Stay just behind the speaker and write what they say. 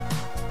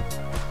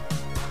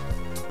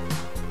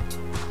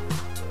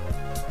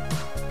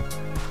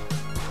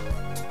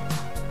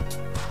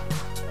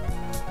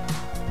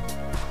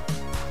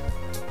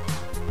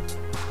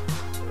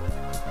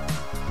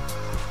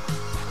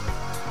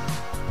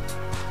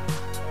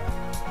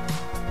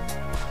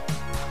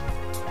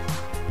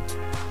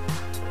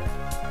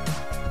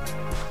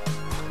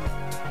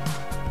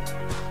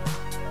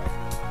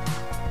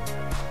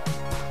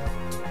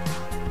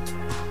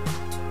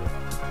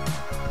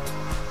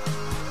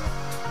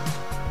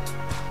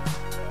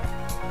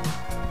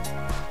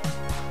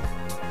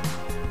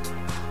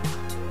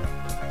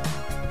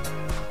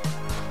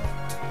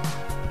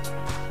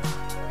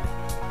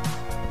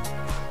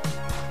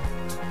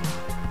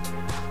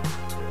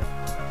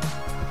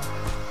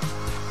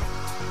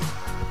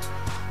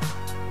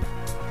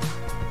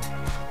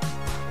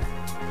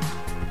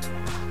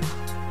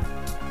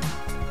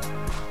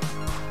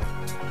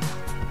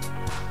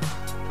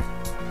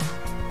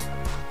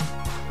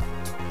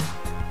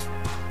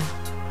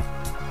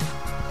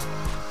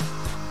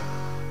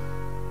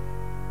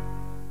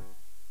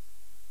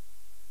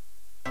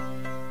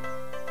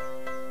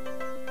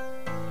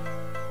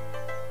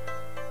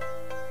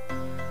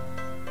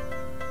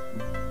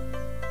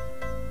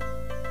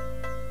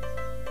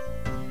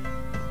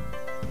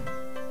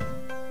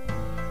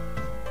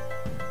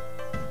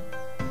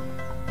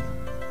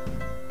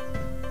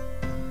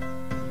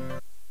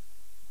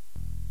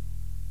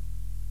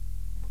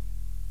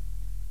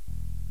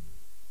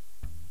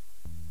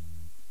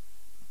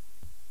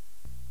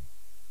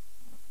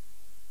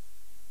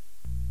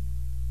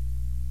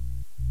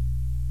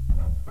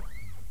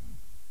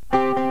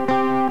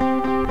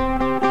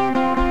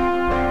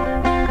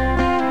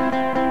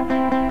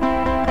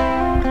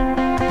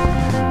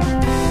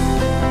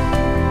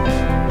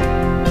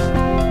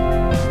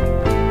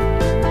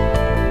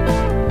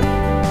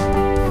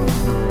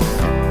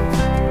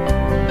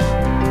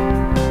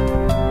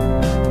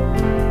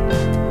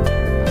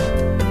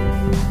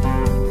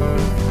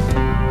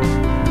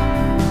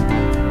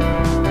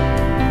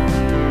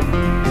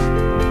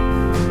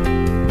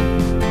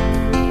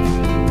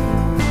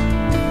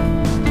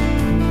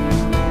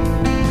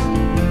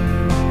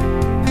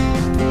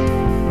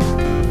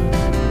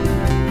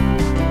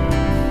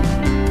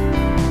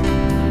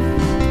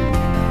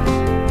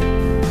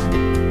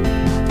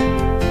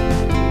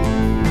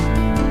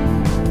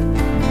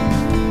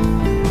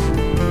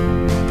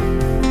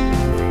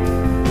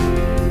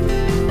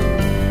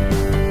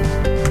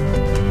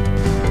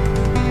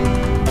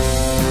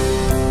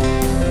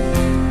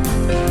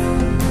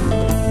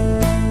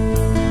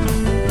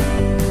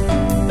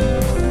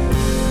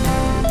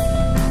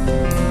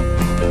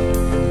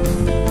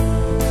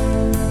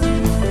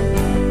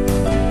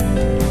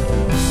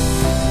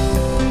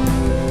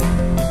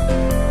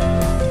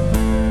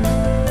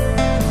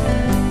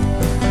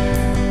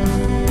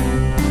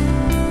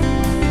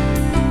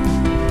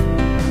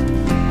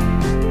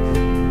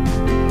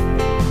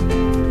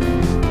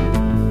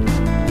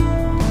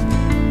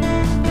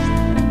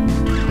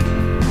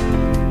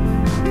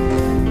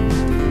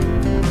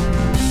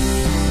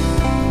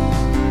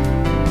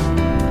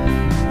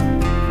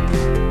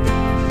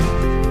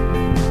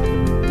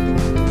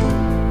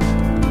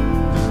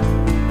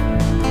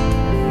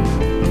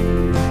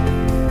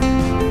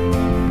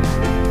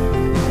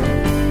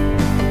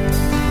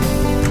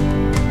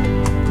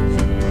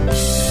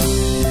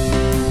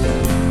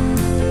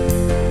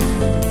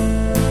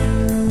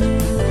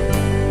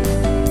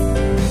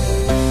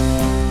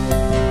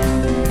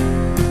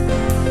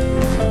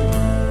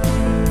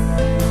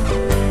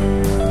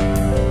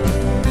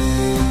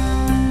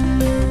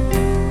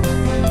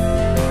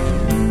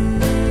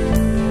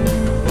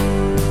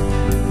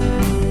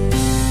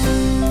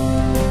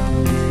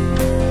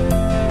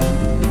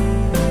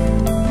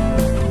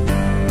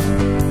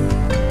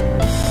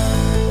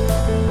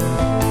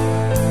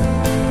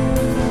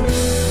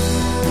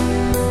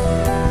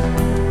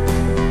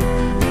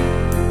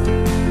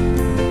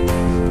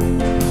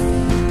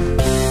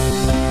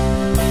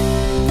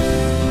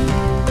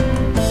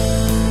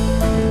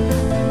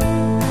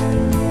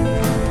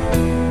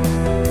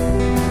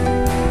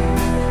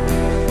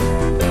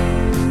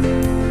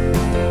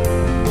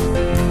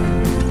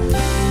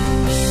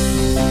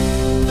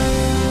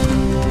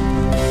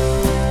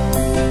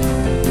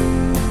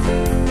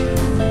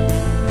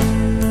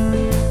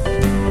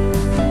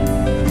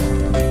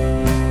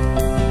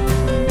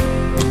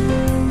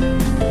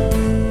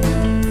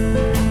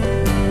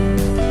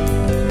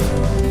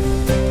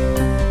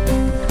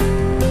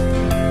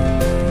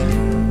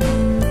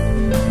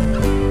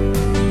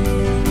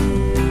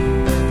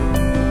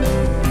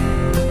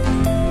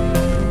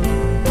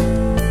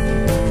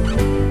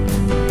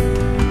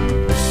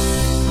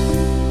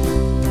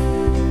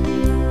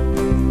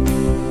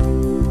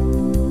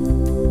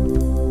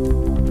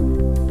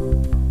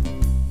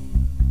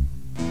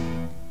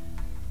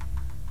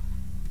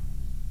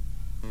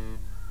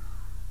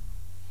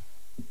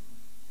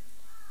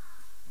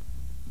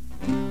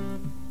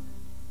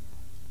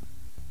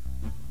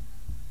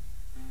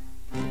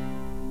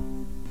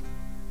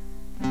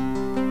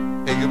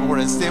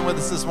morning. Stand with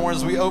us this morning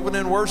as we open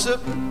in worship.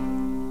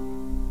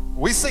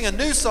 We sing a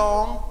new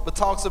song that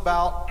talks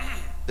about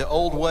the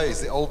old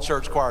ways, the old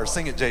church choir.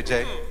 Sing it,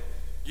 JJ.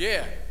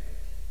 Yeah.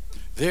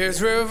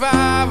 There's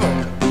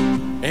revival,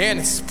 and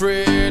it's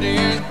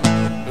spreading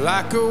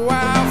like a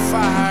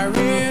wildfire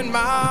in my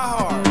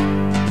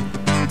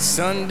heart.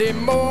 Sunday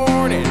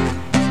morning,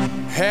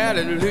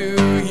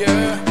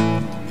 hallelujah,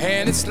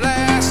 and it's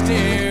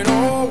lasting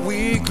all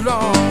week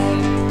long.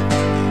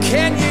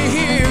 Can you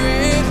hear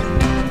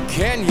it?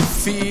 Can you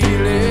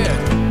feel it?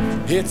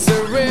 It's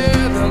a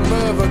rhythm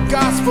of a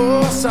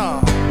gospel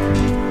song.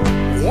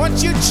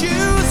 Once you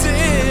choose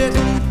it,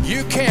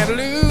 you can't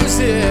lose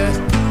it.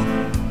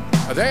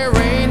 There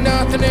ain't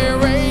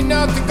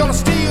nothing gonna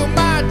steal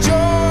my joy.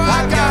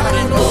 I got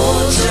an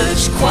old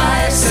church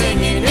choir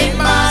singing in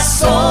my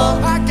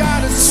soul. I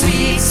got a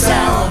Sweet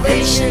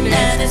salvation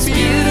and it's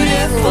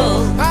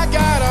beautiful. I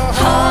got a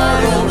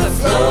Heart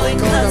overflowing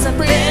 'cause I've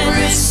been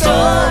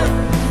restored.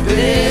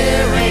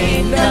 There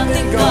ain't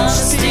nothing gonna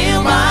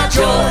steal my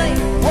joy.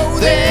 Whoa,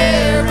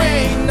 There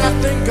ain't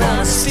nothing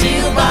gonna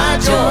steal my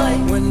joy.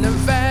 When the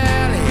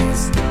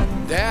valleys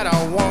that I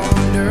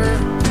wander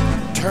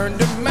turn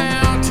to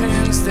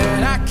mountains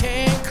that I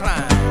can't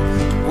climb,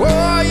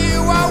 oh,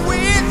 you are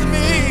with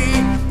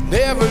me,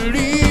 never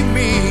leave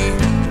me.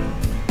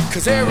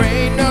 'Cause there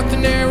ain't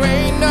nothing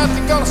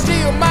gonna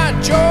steal my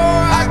joy.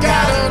 I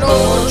got an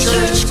old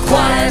church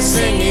choir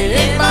singing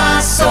in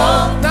my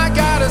soul. I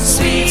got a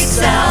Sweet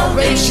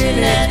salvation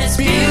and it's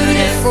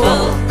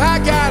beautiful. I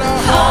got a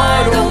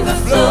Heart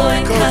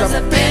overflowing 'cause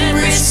I've been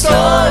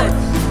restored.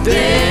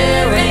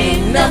 There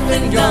ain't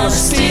nothing gonna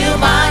steal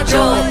my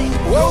joy.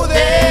 Whoa,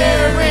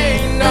 there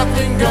ain't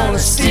nothing gonna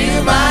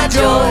steal my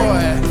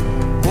joy.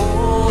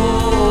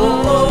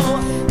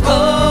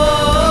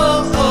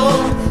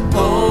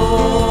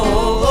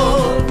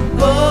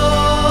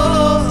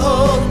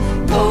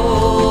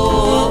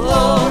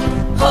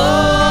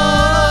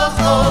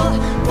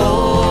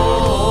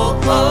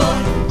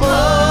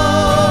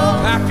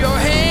 Clap your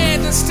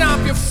hands and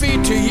stomp your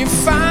feet till you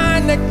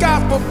find the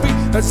gospel beat,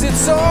 'cause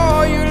it's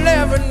all you'll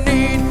ever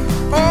need,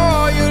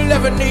 all you'll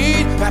ever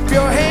need. Clap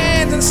your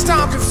hands and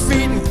stomp your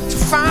feet to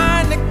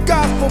find the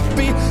gospel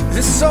beat, 'cause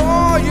it's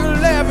all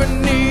you'll ever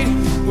need,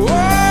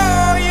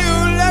 all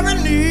you'll ever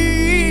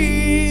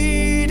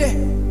need.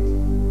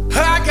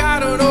 I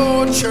got an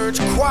old church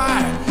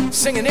choir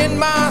singing in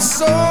my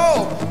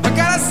soul. I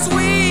got a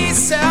sweet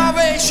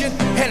salvation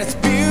and it's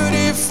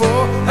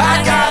beautiful.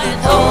 I got an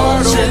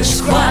old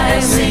church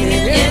choir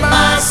singing in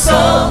my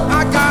soul.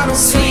 I got a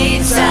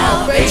Sweet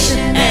salvation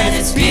and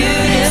it's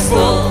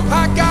beautiful.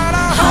 I got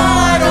a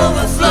Heart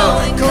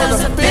overflowing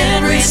 'cause I've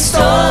been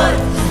restored.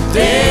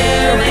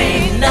 There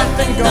ain't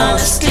nothing gonna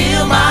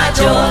steal my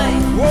joy.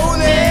 Whoa,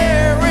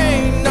 there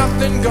ain't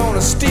nothing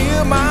gonna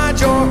steal my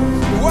joy.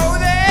 Whoa,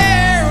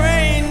 there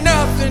ain't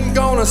nothing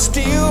gonna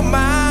steal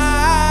my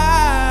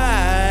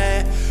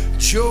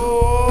joy.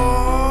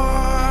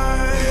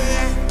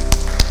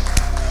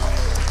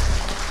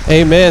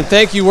 Amen.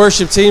 Thank you,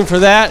 worship team, for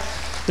that.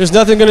 There's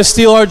nothing going to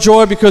steal our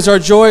joy because our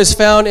joy is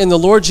found in the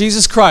Lord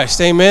Jesus Christ.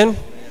 Amen.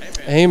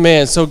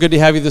 Amen. So good to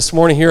have you this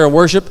morning here in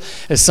worship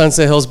at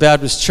Sunset Hills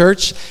Baptist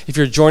Church. If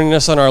you're joining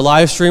us on our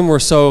live stream, we're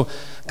so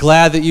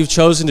glad that you've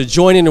chosen to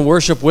join in and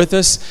worship with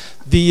us.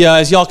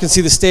 As y'all can see,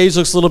 the stage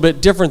looks a little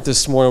bit different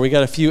this morning. We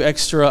got a few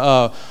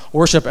extra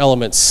worship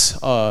elements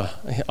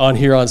on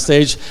here on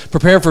stage.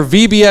 Preparing for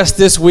VBS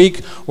this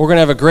week. We're going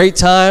to have a great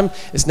time.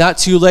 It's not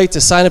too late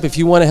to sign up. If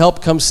you want to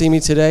help, come see me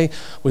today.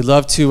 We'd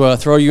love to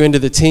throw you into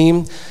the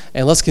team.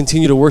 And let's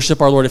continue to worship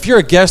our Lord. If you're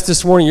a guest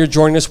this morning, you're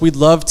joining us, we'd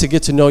love to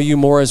get to know you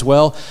more as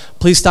well.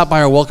 Please stop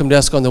by our welcome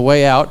desk on the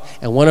way out,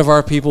 and one of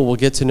our people will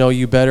get to know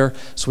you better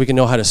so we can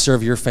know how to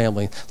serve your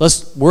family.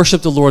 Let's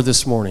worship the Lord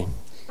this morning.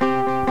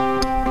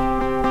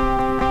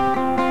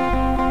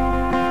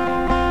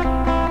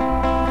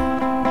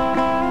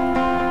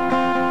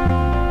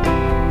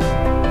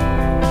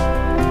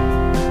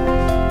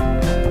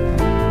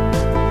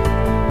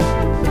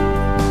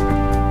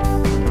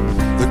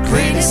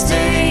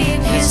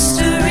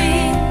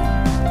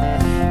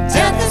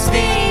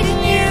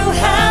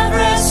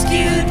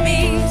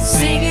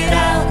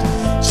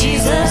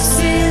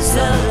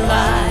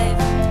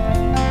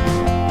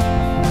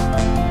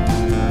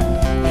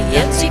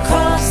 Empty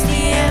cross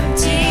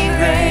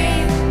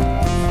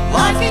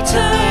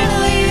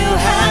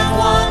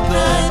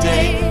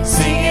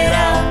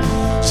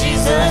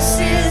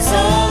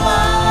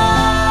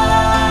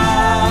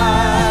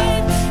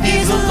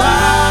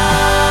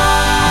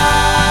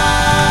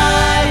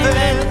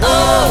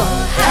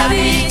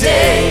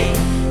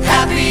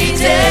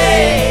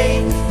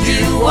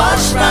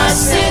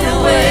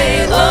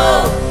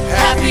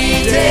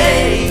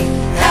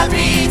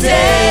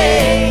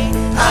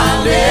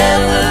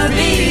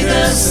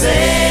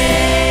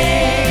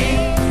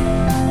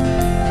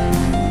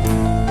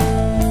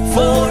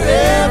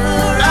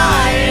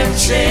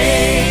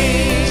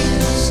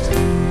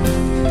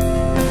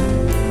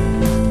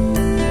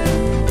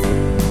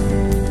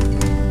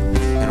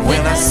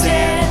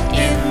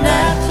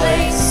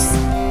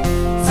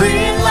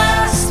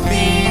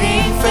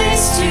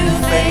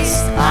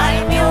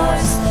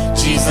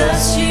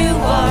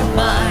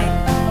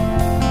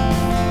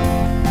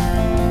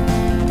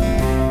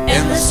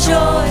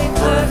joy,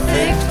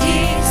 perfect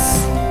peace.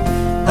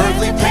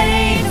 Earthly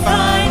pain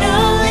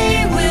finally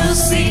will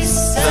cease.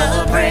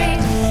 Celebrate,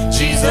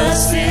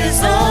 Jesus is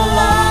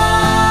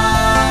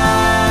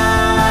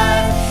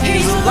alive.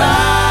 He's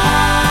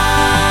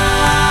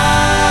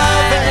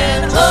alive.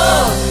 And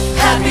oh,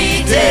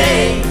 happy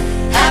day,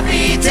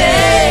 happy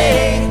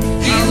day.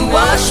 You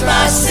wash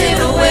my sin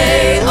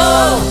away.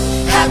 Oh,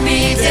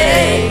 happy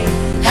day,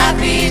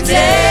 happy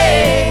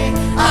day.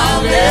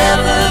 I'll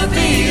never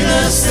be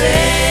the same.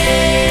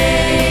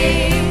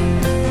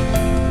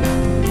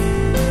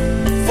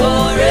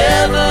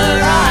 Forever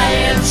I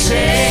am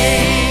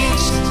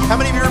changed. How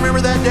many of you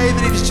remember that day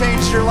that He just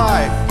changed your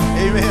life?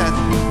 Amen.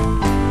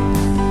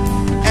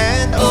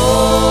 And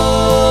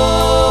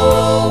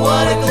Oh,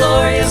 what a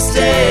glorious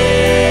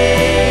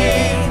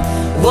day.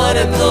 What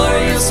a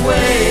glorious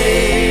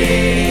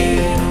way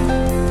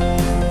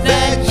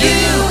that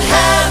you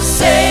have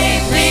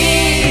saved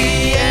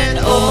me. And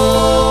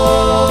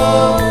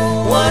oh,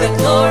 what a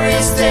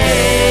glorious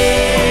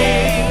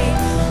day.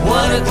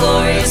 What a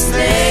glorious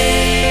name.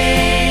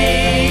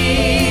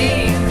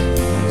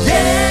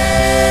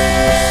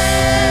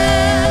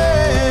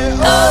 Yeah.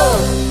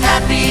 Oh,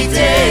 happy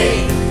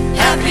day,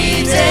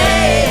 happy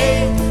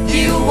day.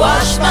 You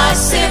wash my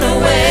sin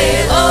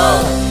away.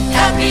 Oh,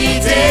 happy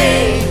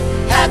day,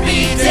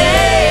 happy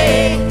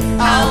day.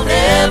 I'll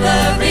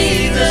never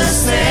be the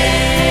same.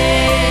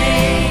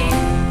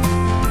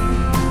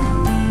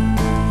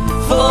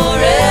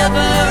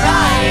 Forever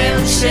I am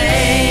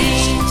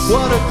changed.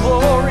 what a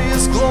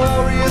glorious,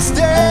 glorious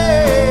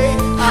day.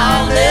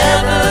 I'll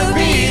never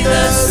be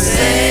the same.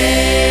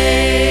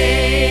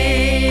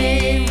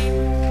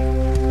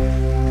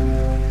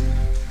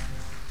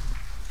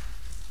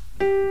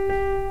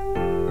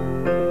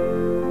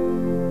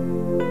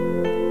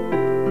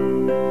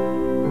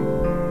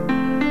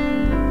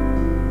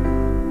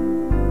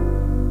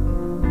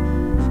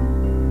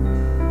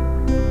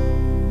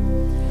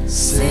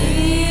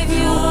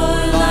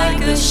 Savior,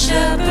 like a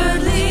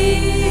shepherd,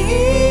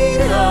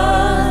 lead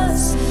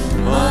us.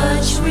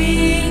 Much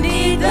we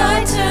need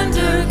thy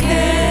tender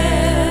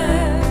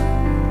care.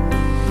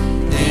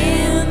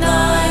 In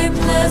thy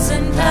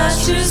pleasant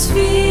pastures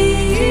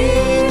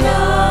feed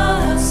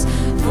us.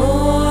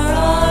 For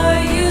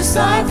our use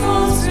thy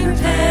folds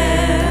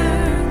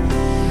prepare.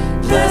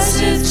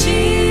 Blessed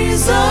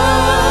Jesus,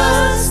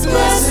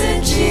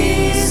 blessed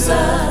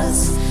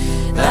Jesus,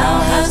 thou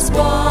hast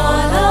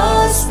bought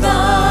us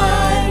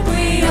thine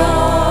we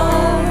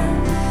are.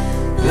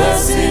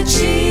 Blessed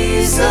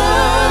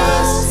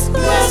Jesus,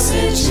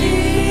 blessed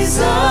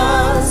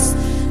Jesus,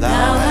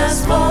 thou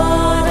hast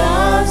bought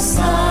us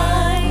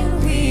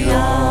thine we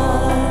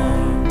are.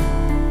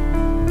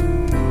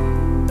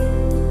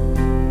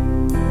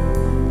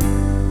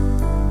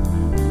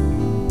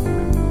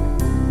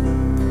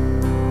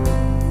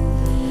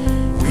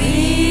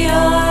 We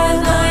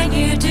are thine,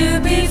 you do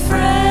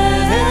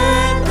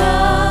befriend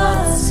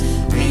us.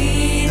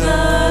 Be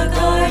the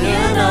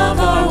guardian of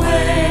our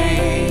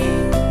way.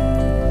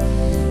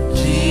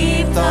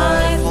 Keep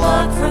thy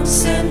flock from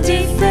sin,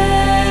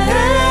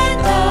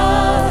 defend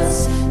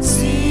us.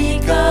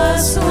 Seek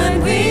us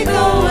when we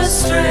go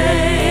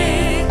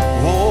astray.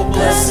 Oh,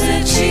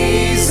 Blessed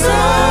Jesus,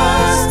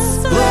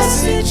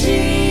 blessed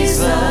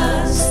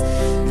Jesus,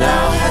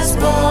 thou hast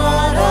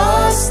bought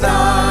us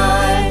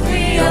thine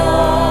we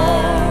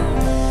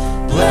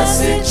are.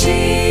 Blessed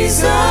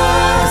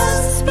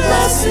Jesus,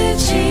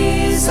 blessed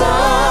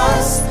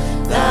Jesus,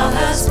 thou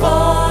hast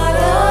bought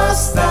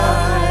us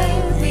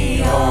thine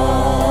we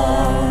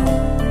are.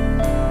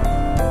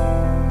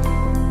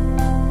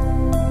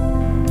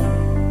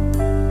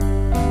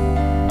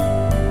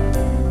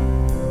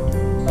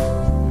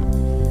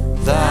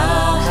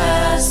 Thou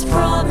hast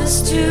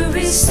promised to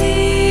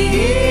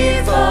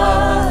receive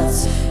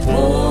us,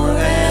 poor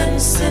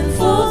and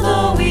sinful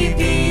though we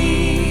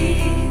be.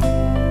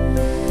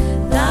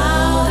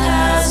 Thou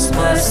hast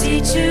mercy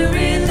to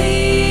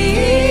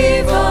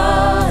relieve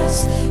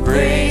us,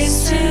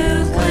 grace to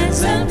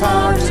cleanse and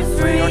power to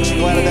free. aren't you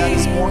glad of that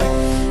this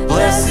morning?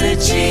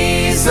 Blessed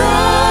Jesus,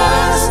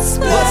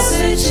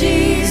 blessed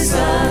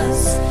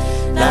Jesus,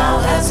 thou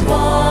hast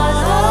bought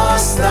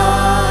us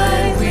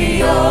thine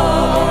we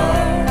are.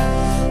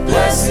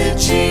 Blessed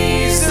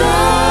Jesus,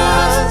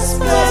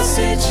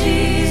 blessed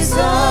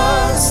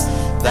Jesus,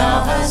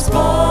 thou hast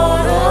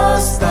bought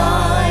us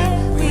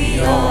thine we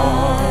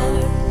are.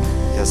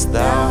 Yes,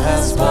 Thou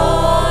hast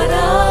bought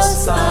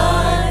us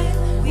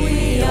thine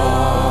we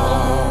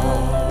are.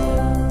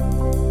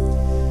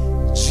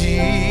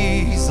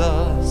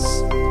 Jesus,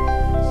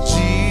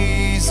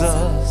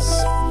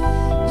 Jesus,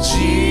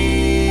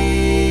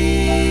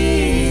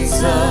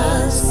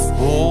 Jesus,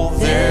 oh,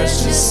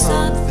 there's just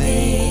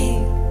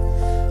something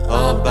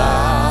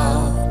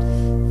about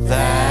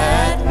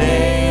that name.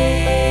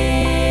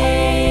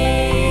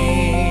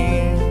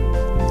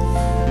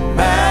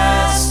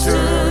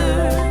 Master,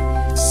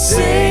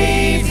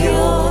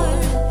 Savior,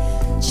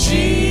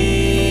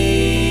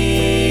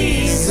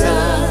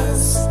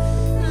 Jesus,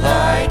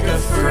 like a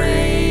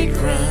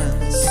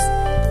fragrance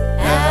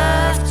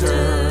after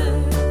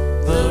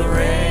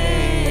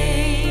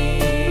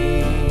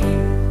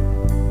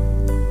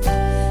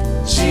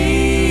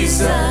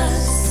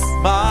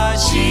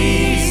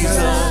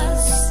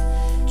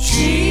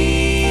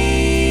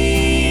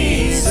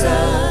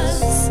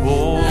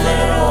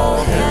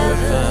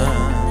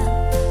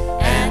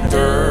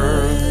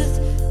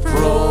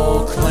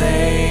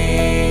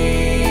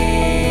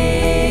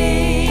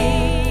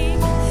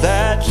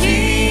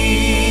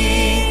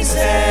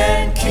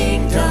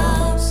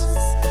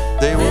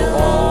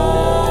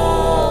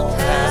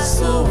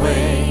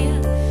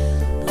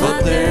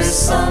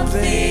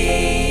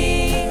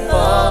something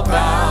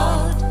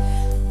about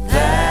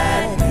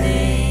that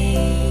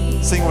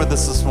name. Sing with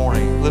us this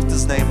morning. Lift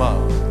his name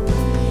up.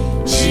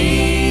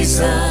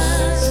 Jesus,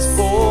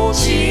 Oh,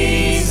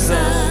 Jesus,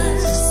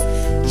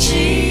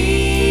 Jesus.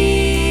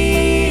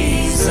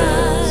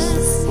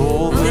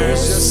 oh,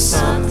 There's just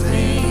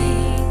something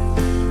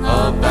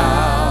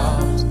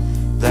about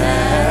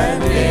that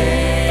name.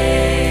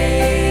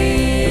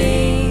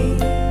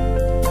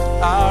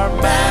 our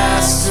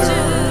Master,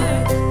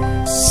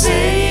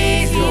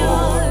 Savior,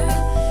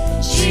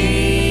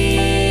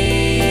 Jesus.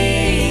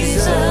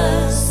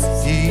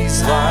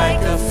 He's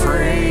Like a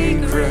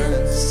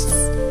fragrance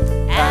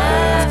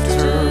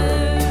after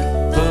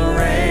the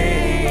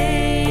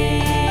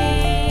rain.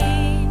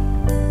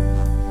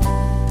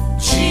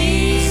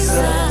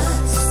 Jesus,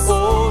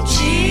 oh,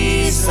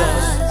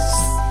 Jesus,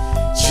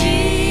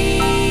 Jesus.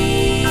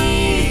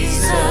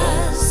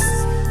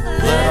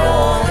 Let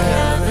all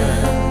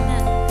heaven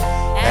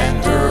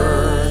and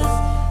earth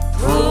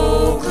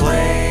proclaim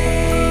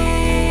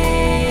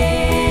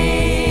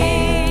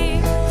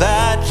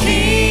that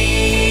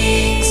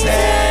kings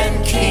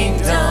and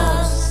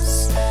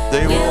kingdoms,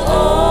 they will will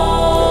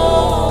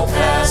all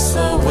pass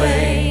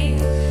away.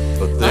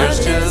 but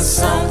There's just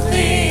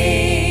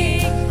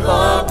something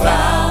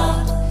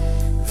about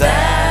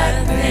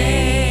that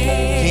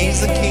name.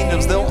 kings and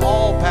kingdoms, they'll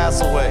all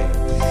pass away.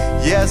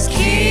 Yes,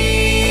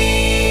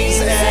 Kings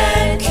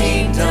and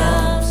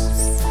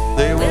kingdoms,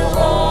 they will will,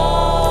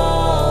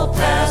 all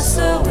pass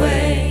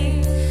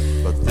away.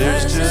 but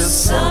There's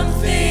just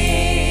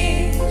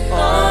something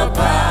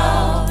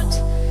about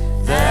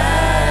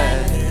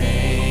that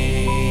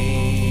name.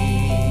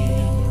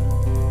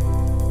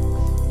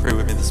 Pray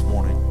with me this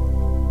morning.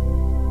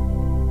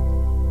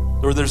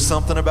 Lord, there's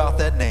something about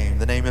that name,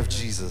 the name of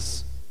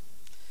Jesus.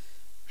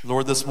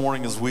 Lord, this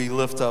morning as we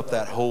lift up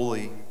that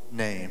holy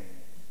name,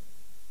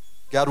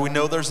 God, we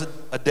know there's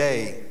a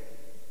day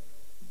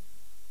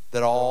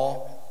that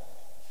all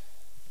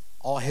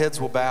heads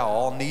will bow,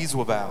 all knees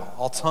will bow,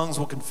 all tongues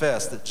will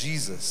confess that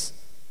Jesus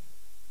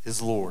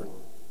is Lord.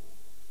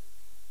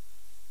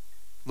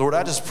 Lord,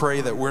 I just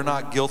pray that we're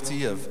not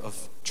guilty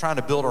of trying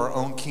to build our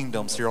own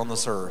kingdoms here on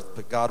this earth,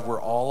 but God,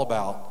 we're all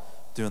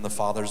about doing the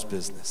Father's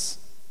business.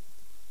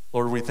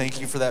 Lord, we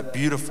thank you for that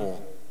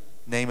beautiful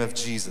name of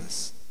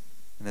Jesus,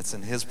 and it's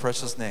in his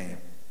precious name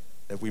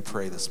that we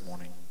pray this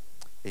morning.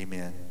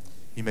 Amen.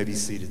 You may be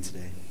seated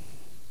today.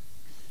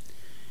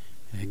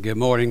 Good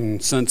morning,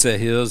 Sunset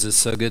Hills. It's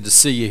so good to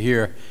see you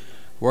here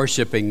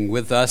worshiping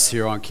with us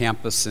here on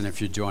campus. And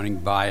if you're joining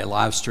by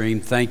live stream,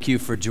 thank you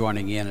for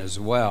joining in as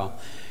well.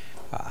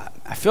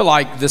 I feel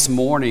like this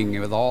morning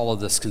with all of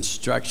this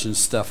construction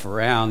stuff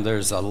around,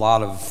 there's a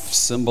lot of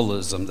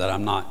symbolism that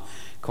I'm not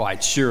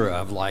quite sure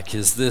of. Like,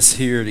 is this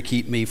here to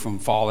keep me from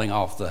falling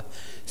off the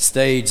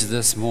stage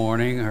this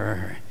morning?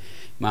 Or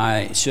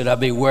should I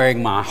be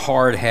wearing my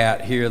hard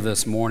hat here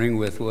this morning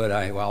with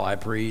while I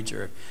preach,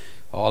 or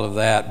all of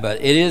that?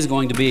 But it is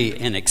going to be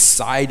an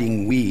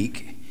exciting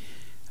week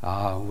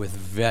with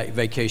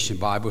Vacation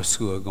Bible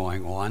School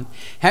going on.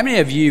 How many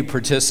of you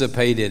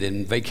participated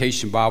in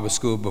Vacation Bible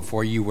School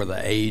before you were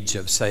the age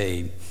of,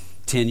 say,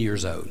 10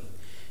 years old?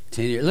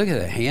 10 years. Look at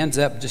the hands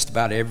up just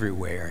about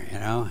everywhere, you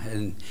know.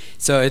 And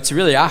so it's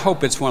really, I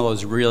hope it's one of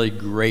those really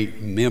great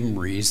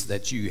memories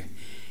that you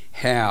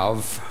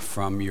have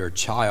from your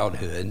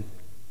childhood.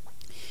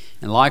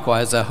 And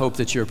likewise, I hope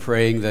that you're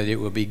praying that it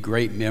will be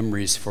great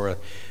memories for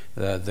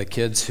the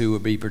kids who will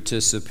be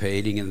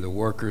participating and the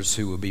workers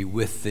who will be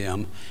with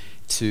them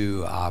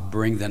to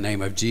bring the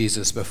name of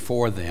Jesus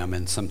before them,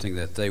 and something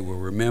that they will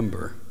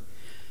remember.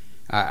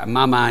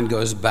 My mind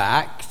goes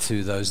back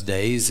to those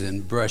days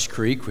in Brush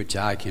Creek, which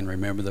I can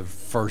remember the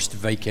first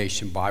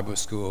Vacation Bible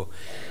School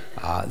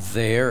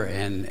there,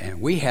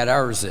 and we had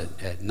ours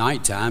at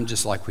nighttime,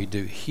 just like we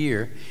do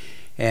here.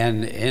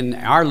 And in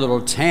our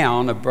little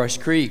town of Brush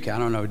Creek, I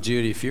don't know,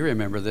 Judy, if you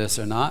remember this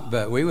or not,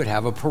 but we would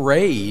have a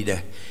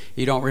parade.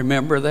 You don't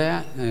remember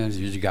that?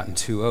 You've gotten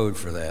too old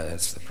for that.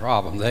 That's the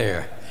problem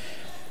there.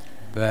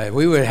 But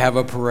we would have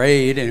a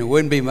parade, and it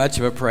wouldn't be much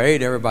of a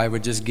parade. Everybody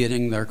would just get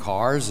in their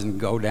cars and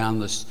go down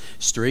the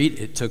street.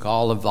 It took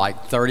all of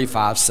like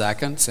 35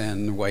 seconds,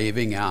 and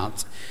waving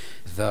out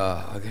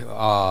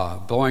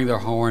blowing their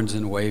horns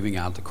and waving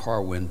out the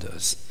car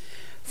windows.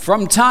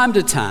 From time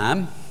to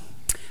time,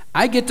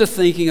 I get to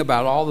thinking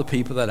about all the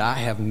people that I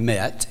have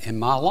met in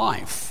my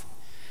life.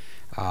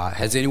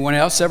 Has anyone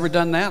else ever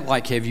done that?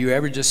 Like, have you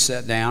ever just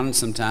sat down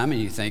sometime and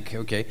you think,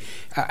 okay,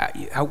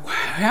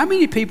 how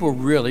many people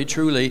really,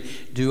 truly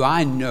do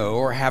I know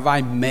or have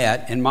I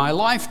met in my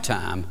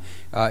lifetime?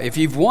 If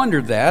you've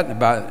wondered that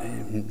about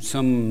at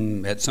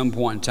some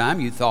point in time,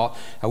 you thought,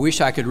 I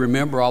wish I could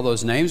remember all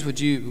those names. Would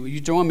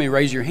you join me?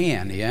 Raise your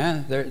hand.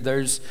 Yeah,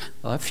 there's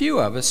a few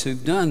of us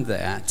who've done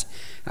that.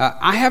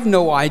 I have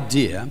no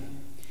idea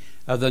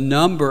the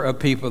number of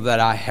people that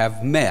I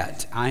have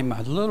met. I'm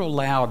a little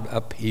loud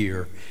up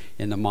here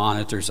in the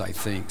monitors, I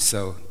think,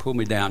 so pull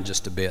me down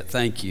just a bit.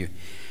 Thank you.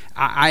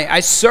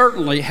 I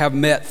certainly have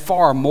met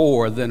far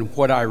more than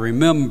what I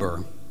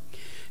remember.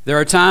 There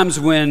are times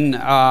when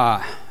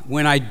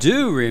I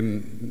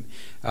do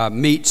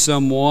meet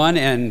someone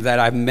and that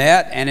I've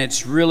met, and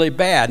it's really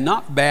bad.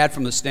 Not bad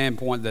from the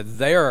standpoint that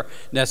they're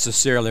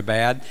necessarily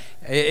bad.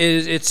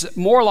 It's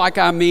more like,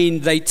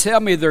 they tell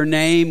me their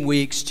name,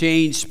 we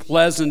exchange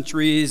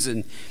pleasantries,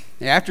 and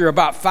after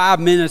about 5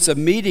 minutes of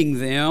meeting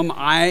them,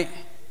 I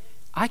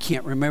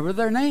can't remember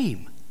their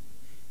name.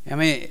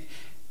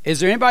 Is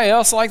there anybody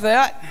else like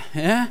that?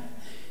 Yeah?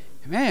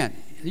 Man,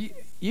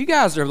 you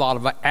guys are a lot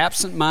of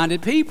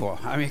absent-minded people.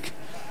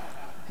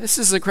 This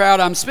is the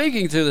crowd I'm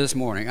speaking to this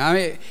morning.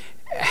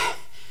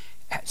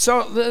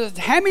 So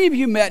how many of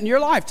you met in your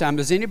lifetime?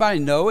 Does anybody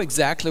know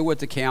exactly what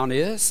the count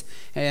is?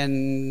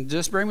 And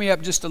just bring me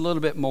up just a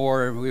little bit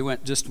more. We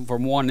went just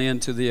from one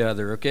end to the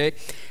other, okay?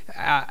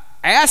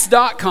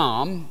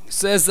 Ask.com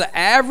says the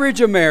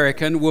average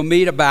American will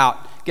meet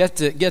about, get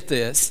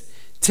this,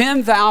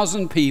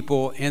 10,000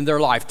 people in their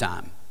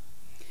lifetime.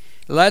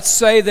 Let's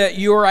say that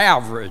you're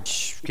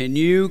average. Can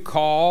you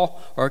call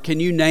or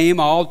can you name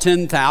all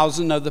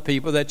 10,000 of the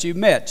people that you've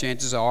met?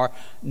 Chances are,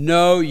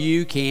 no,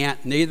 you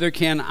can't. Neither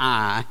can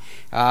I.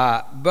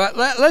 But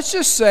let's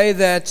just say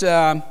that,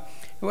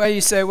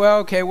 you say,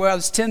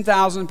 it's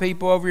 10,000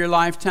 people over your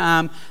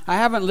lifetime. I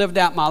haven't lived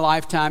out my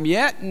lifetime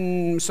yet,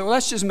 so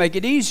let's just make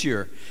it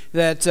easier.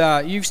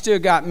 That you've still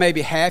got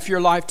maybe half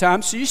your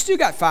lifetime, so you still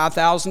got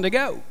 5,000 to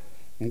go.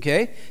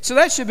 Okay, so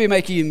that should be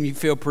making you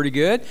feel pretty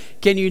good.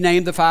 Can you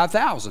name the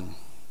 5,000?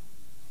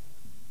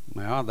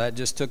 Well, that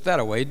just took that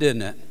away,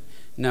 didn't it?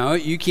 No,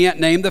 you can't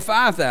name the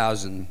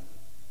 5,000.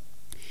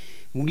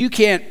 You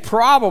can't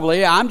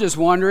probably, I'm just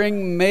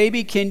wondering,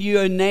 maybe can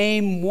you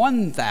name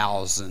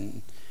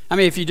 1,000?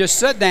 If you just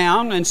sat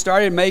down and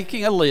started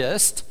making a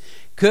list,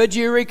 could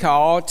you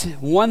recall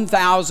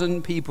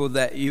 1,000 people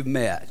that you've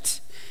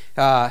met?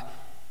 Let's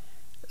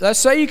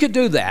say you could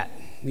do that.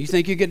 You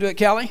think you could do it,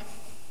 Kelly?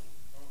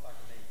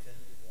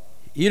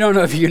 You don't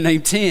know if you can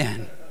name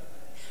 10.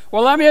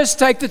 Well, let me just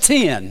take the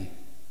 10.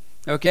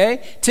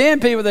 Okay? 10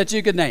 people that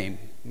you could name.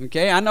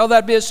 Okay? I know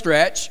that'd be a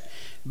stretch.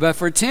 But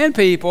for 10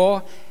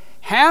 people,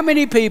 how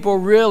many people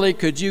really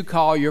could you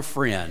call your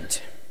friend?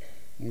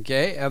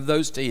 Okay? Of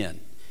those 10.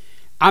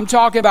 I'm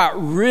talking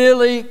about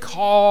really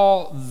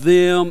call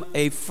them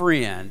a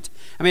friend.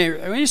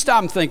 When you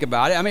stop and think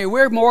about it,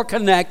 we're more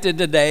connected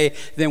today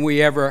than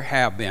we ever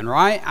have been,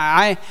 right?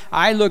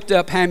 I looked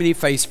up how many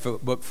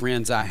Facebook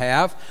friends I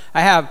have.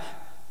 I have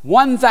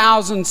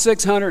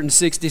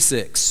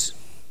 1,666.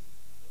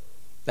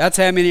 That's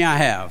how many I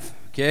have,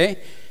 okay?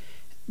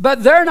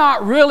 But they're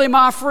not really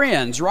my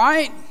friends,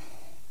 right?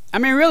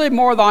 Really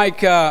more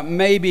like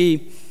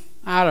maybe,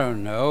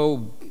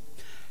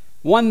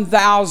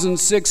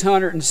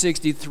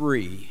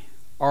 1,663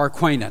 are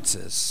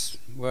acquaintances.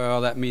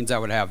 Well, that means I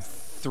would have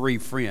 3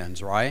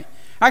 friends, right?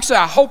 Actually,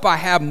 I hope I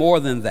have more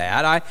than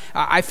that.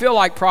 I feel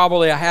like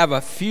probably I have a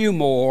few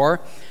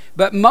more.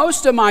 But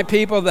most of my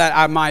people that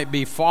I might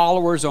be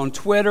followers on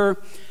Twitter,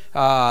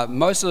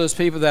 most of those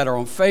people that are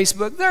on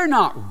Facebook, they're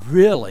not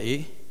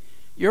really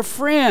your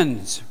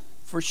friends,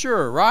 for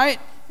sure, right?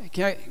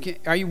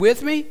 Are you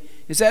with me?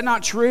 Is that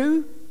not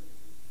true?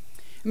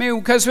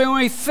 Because when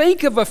we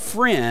think of a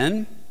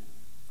friend,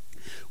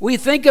 we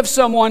think of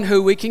someone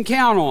who we can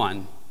count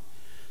on.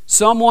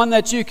 Someone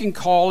that you can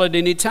call at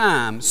any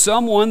time.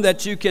 Someone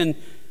that you can,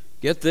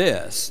 get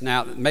this.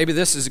 Now, maybe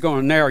this is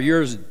going to narrow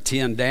yours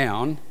 10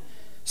 down.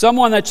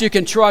 Someone that you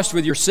can trust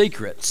with your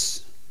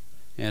secrets,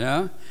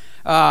 and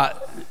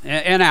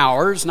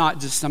ours. I'm not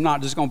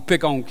just going to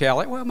pick on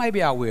Kelly. Well,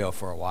 maybe I will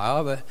for a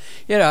while, but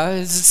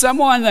it's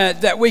someone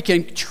that we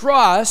can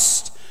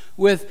trust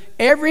with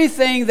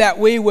everything that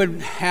we would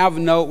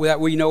that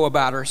we know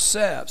about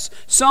ourselves.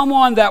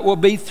 Someone that will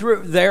be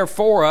there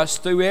for us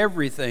through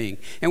everything.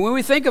 And when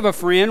we think of a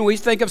friend, we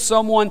think of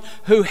someone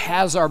who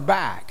has our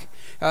back,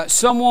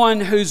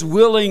 someone who's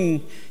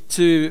willing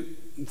to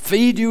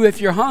feed you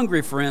if you're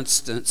hungry, for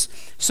instance.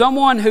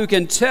 Someone who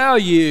can tell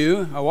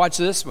you, watch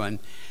this one,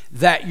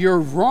 that you're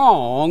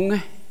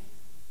wrong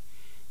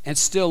and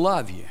still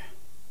love you.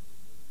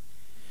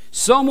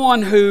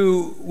 Someone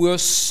who will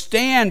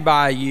stand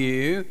by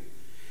you.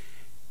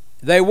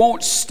 They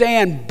won't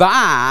stand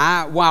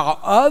by while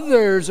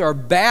others are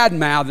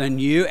bad-mouthing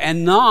you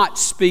and not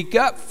speak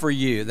up for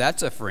you.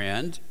 That's a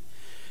friend.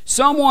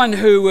 Someone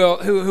who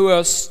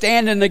will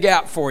stand in the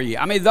gap for you.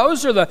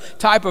 Those are the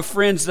type of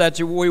friends that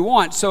we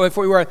want. So if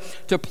we were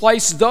to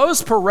place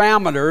those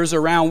parameters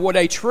around what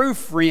a true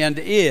friend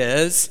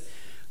is,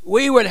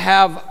 we would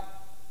have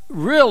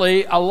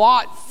really a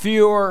lot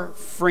fewer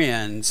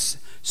friends,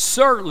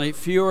 certainly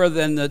fewer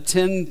than the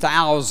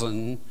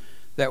 10,000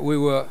 that we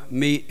will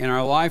meet in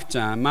our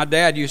lifetime. My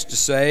dad used to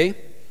say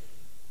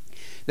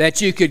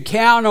that you could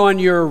count on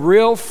your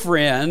real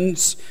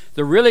friends,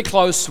 the really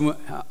close,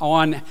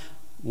 on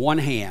one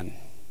hand,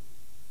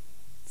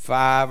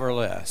 5 or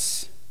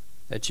less,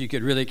 that you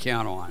could really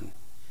count on.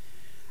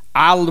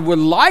 I would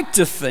like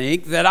to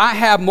think that I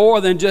have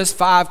more than just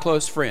 5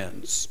 close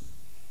friends.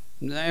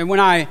 And when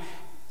I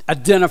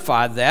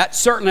identified that,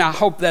 certainly I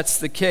hope that's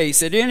the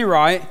case. At any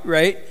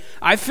rate,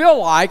 I feel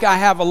like I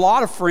have a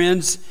lot of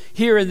friends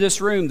here in this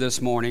room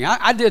this morning.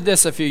 I did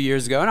this a few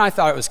years ago, and I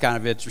thought it was kind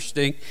of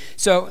interesting.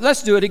 So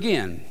let's do it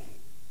again,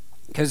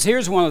 because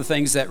here's one of the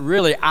things that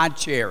really I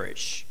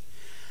cherish.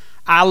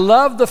 I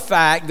love the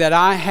fact that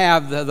I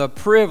have the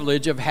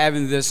privilege of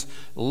having this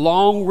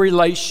long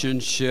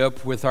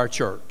relationship with our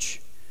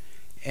church,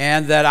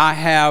 and that I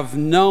have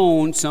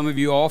known some of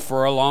you all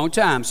for a long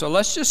time. So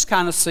let's just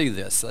kind of see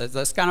this.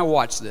 Let's kind of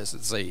watch this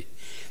and see.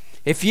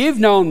 If you've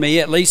known me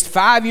at least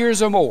 5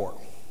 years or more,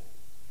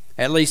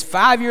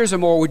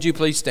 would you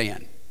please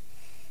stand?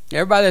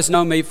 Everybody that's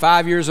known me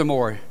 5 years or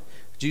more,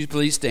 would you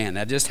please stand?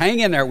 Now just hang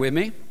in there with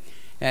me.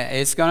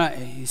 It's going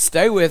to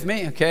stay with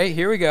me. Okay,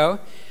 here we go.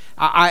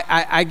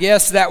 I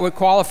guess that would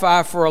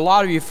qualify for a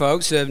lot of you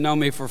folks that have known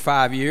me for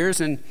 5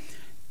 years, and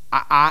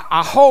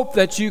I hope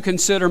that you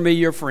consider me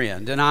your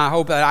friend, and I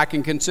hope that I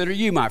can consider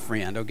you my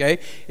friend, okay?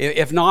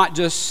 If not,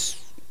 just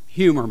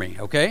humor me,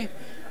 okay?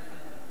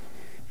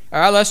 All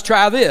right, let's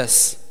try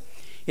this.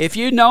 If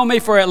you know me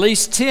for at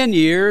least 10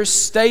 years,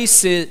 stay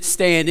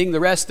standing. The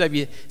rest of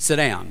you sit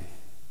down.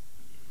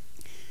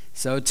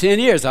 So 10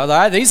 years, all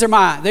right? These are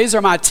my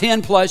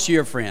 10-plus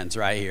year friends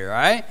right here, all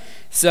right?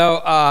 So,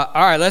 all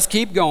right, let's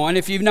keep going.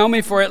 If you've known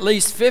me for at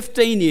least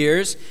 15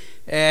 years,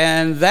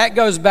 and that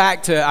goes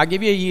back to, I'll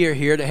give you a year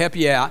here to help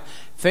you out.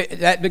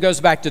 That goes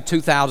back to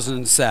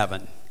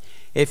 2007.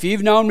 If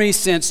you've known me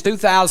since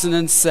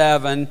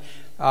 2007,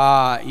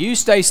 you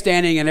stay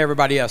standing and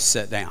everybody else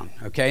sit down.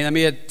 Okay, let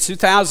me at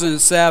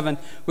 2007,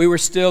 we were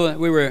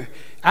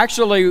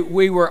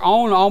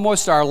on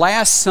almost our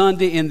last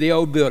Sunday in the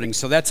old building,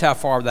 so that's how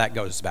far that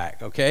goes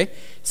back. Okay,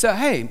 so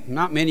hey,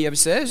 not many of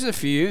us, there's a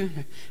few.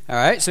 All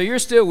right, so you're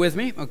still with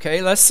me.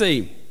 Okay, let's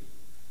see.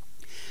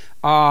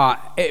 Can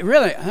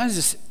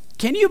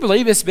you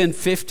believe it's been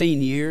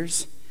 15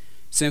 years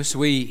since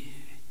we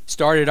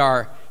started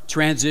our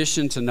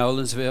transition to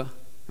Nolensville?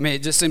 I mean,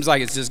 it just seems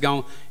like it's just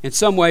gone, in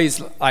some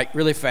ways, like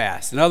really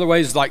fast. In other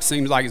ways,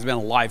 seems like it's been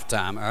a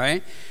lifetime, all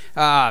right?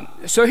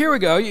 So here we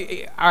go.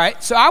 All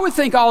right, so I would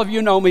think all of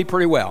you know me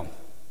pretty well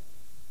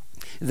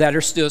that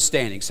are still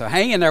standing. So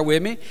hang in there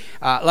with me.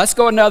 Let's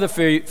go another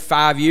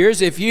 5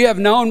 years. If you have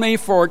known me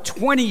for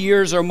 20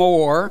 years or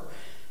more,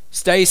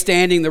 stay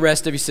standing, the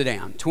rest of you sit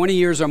down. 20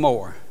 years or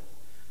more.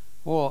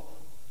 Well,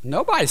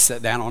 nobody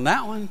sat down on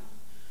that one.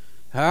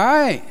 All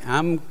right,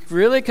 I'm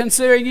really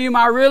considering you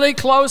my really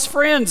close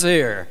friends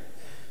here.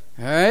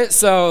 All right,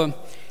 so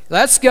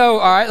let's go.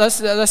 All right,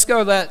 let's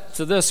go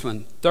to this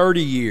one.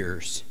 30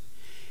 years.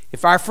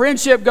 If our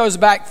friendship goes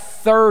back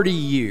 30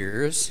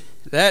 years,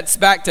 that's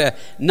back to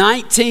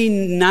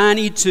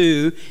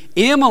 1992.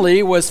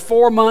 Emily was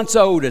 4 months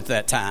old at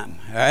that time.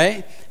 All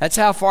right, that's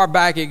how far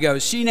back it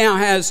goes. She now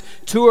has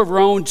 2 of her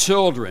own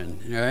children.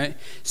 All right,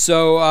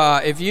 so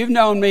if you've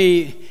known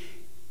me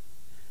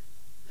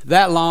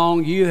that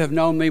long, you have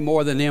known me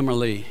more than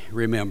Emily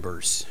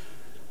remembers.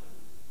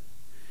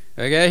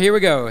 Okay, here we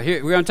go.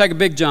 We're going to take a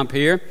big jump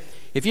here.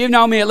 If you've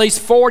known me at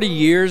least 40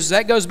 years,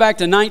 that goes back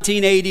to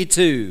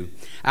 1982.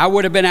 I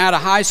would have been out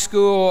of high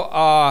school,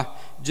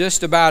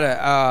 just about,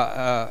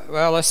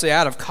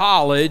 out of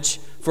college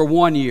for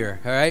 1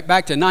 year. All right,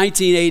 back to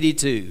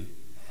 1982.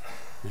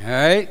 All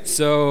right,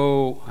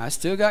 so I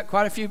still got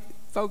quite a few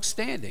folks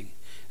standing.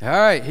 All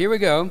right, here we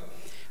go.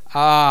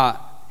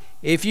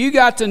 If you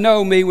got to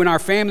know me when our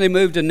family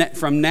moved to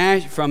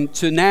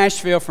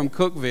Nashville from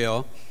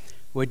Cookeville,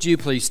 would you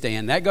please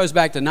stand? That goes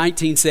back to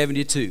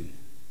 1972.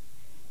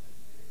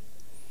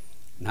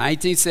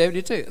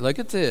 1972. Look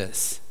at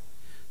this.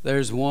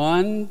 There's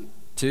 1,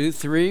 2,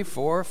 3,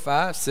 4,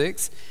 5,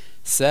 6,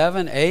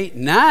 7, 8,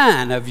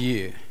 9 of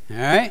you. All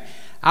right?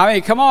 I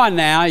mean, come on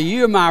now.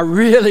 You are my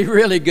really,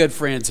 really good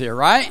friends here,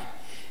 right?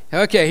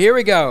 Okay, here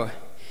we go.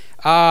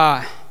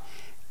 I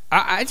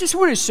just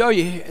want to show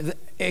you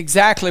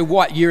exactly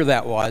what year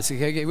that was.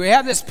 Okay, we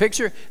have this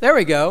picture. There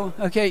we go.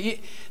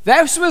 Okay,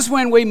 that was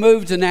when we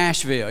moved to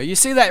Nashville. You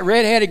see that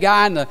red-headed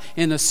guy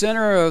in the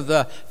center of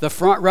the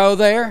front row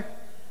there?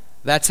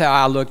 That's how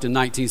I looked in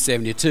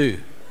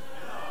 1972.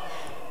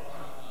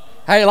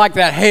 How do you like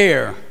that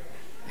hair?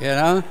 You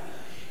know?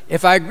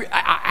 If I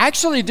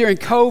actually during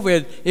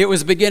COVID, it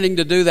was beginning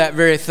to do that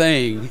very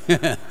thing.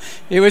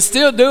 It would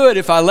still do it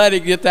if I let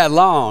it get that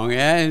long.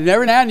 Yeah? And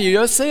every now and then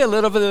you'll see a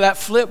little bit of that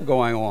flip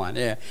going on.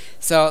 Yeah.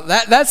 So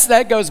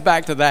that goes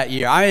back to that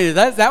year. I mean,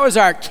 that was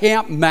our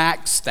Camp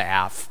Mac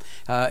staff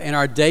in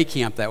our day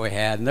camp that we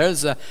had. And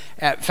there's, in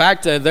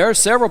fact, there are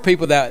several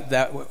people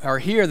that are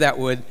here that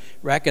would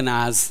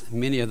recognize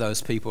many of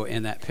those people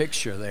in that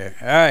picture there.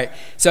 All right.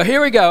 So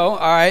here we go. All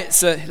right.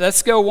 So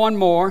let's go one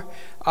more.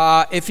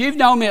 If you've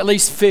known me at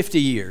least 50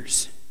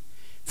 years,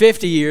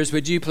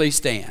 would you please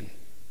stand?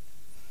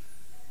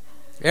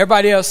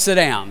 Everybody else sit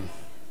down.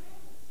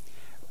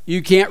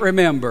 You can't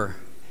remember.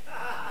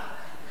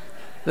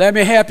 Let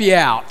me help you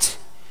out.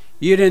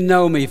 You didn't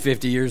know me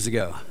 50 years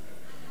ago.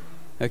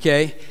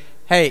 Okay?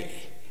 Hey,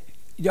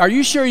 are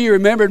you sure you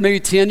remembered me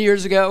 10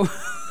 years ago?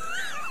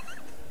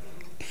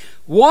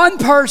 One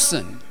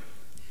person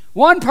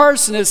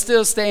is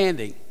still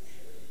standing.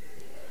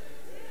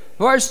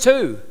 Where's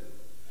 2?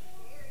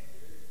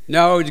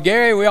 No,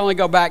 Gary, we only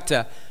go back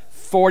to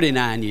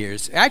 49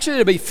 years. Actually,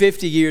 it'll be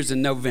 50 years in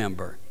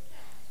November.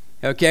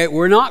 Okay,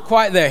 we're not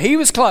quite there. He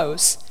was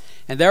close,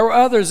 and there were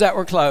others that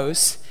were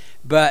close,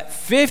 but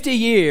 50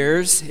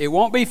 years, it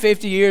won't be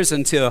 50 years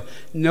until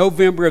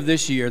November of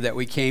this year that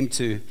we came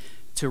to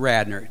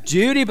Radnor.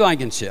 Judy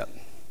Blankenship.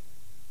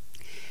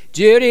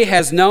 Judy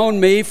has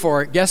known me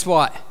for, guess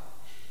what?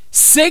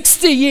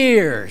 60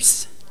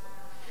 years.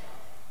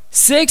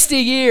 60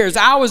 years.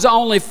 I was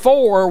only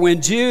 4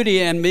 when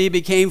Judy and me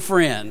became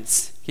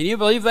friends. Can you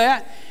believe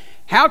that?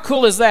 How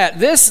cool is that?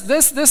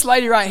 This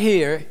lady right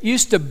here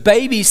used to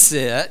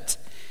babysit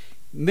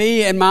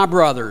me and my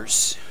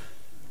brothers.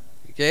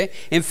 Okay?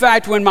 In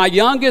fact, when my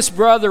youngest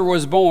brother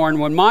was born,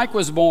 when Mike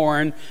was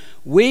born,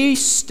 we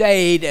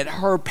stayed at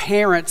her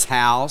parents'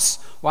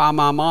 house while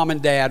my mom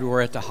and dad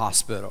were at the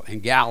hospital in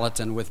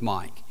Gallatin with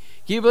Mike.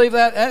 Can you believe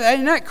that?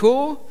 Isn't that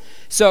cool?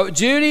 So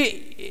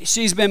Judy,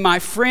 she's been my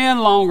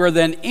friend longer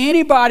than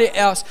anybody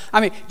else.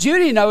 I mean,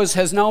 Judy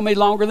has known me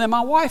longer than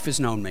my wife has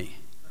known me.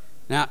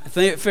 Now,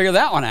 figure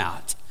that one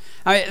out.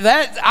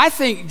 I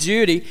think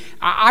Judy,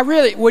 I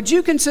really, would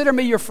you consider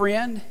me your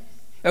friend?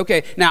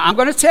 Okay, now I'm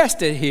going to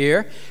test it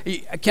here.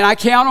 Can I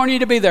count on you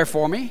to be there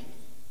for me?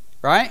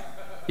 Right?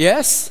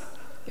 Yes?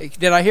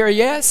 Did I hear a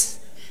yes?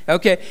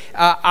 Okay.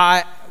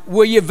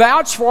 Will you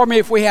vouch for me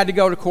if we had to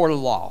go to court of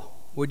law?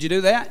 Would you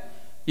do that?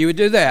 You would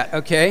do that,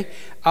 okay.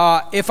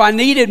 If I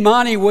needed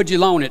money, would you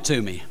loan it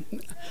to me?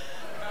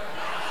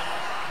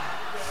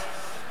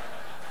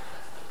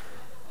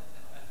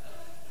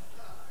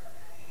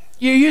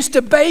 You used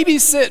to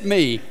babysit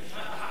me.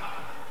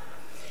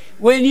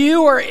 When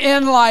you were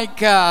in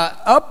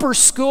upper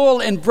school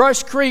in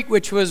Brush Creek,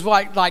 which was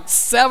like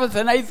 7th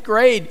and 8th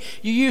grade,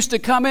 you used to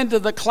come into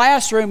the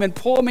classroom and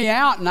pull me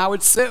out, and I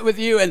would sit with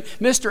you in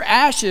Mr.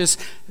 Ash's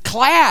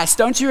class.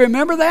 Don't you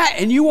remember that?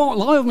 And you won't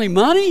loan me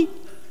money?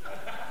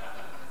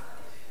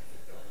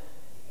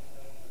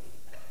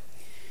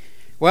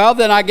 Well,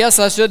 then I guess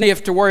I shouldn't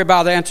have to worry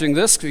about answering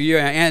this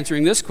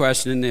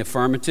question in the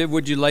affirmative.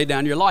 Would you lay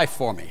down your life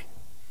for me?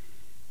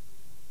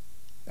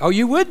 Oh,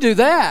 you would do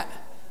that.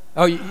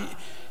 Oh,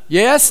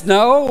 yes,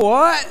 no,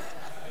 what?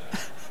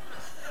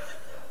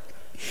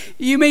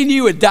 You mean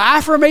you would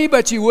die for me,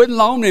 but you wouldn't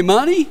loan me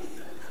money?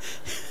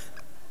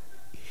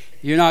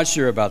 You're not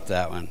sure about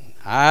that one.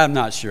 I'm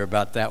not sure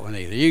about that one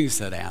either. You can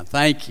sit down.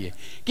 Thank you.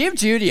 Give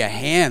Judy a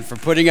hand for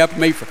putting up with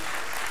me for...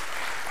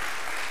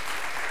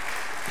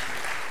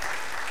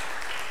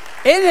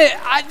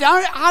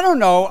 I don't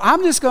know.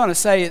 I'm just going to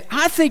say it.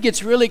 I think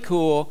it's really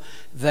cool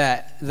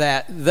that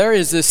there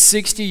is this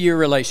 60-year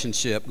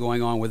relationship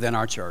going on within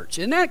our church.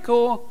 Isn't that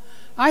cool?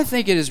 I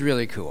think it is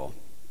really cool.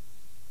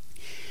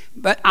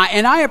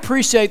 I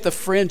appreciate the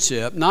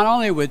friendship, not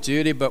only with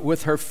Judy, but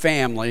with her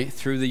family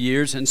through the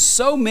years, and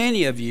so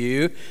many of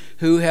you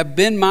who have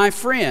been my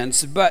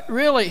friends. But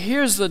really,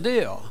 here's the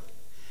deal.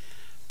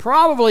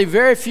 Probably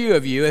very few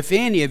of you, if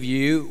any of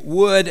you,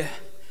 would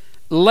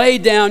lay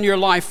down your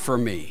life for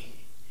me.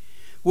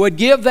 Would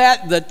give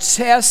that the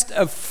test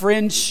of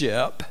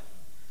friendship,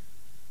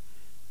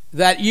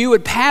 that you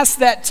would pass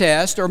that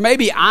test, or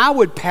maybe I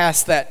would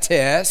pass that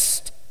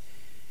test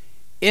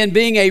in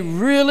being a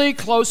really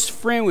close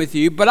friend with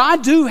you. But I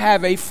do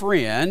have a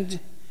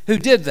friend who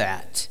did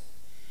that,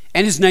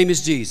 and his name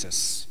is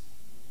Jesus.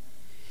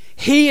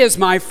 He is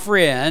my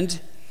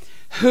friend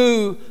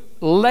who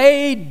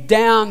laid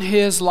down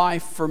his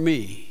life for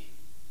me.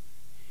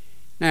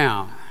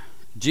 Now,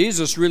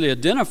 Jesus really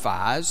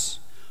identifies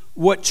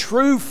what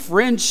true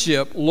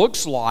friendship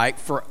looks like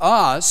for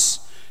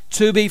us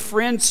to be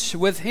friends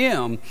with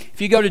him. If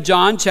you go to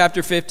John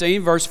chapter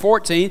 15, verse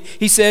 14,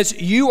 he says,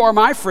 "You are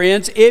my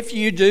friends if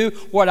you do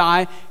what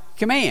I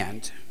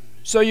command."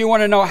 So you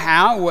want to know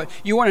how?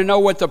 You want to know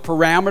what the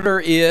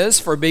parameter is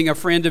for being a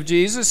friend of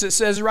Jesus? It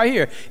says right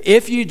here,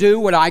 if you do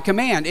what I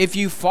command, if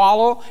you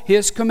follow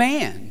his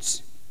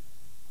commands.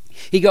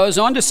 He goes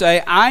on to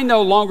say, "I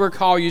no longer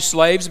call you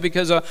slaves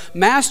because a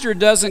master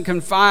doesn't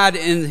confide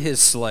in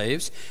his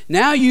slaves.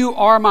 Now you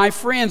are my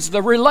friends."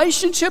 The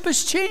relationship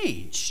has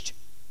changed.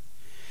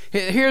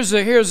 Here's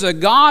a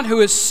God who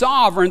is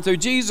sovereign through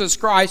Jesus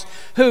Christ,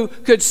 who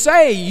could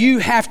say, "You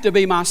have to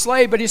be my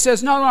slave," but he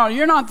says, no,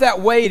 you're not that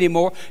way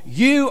anymore.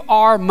 You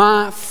are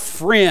my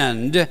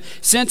friend.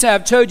 Since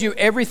I've told you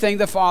everything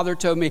the Father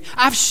told me,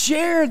 I've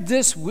shared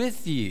this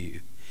with you.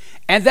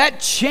 And that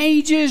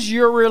changes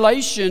your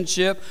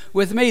relationship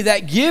with me.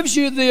 That gives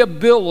you the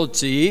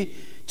ability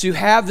to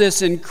have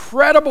this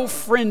incredible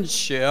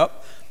friendship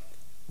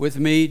with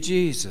me,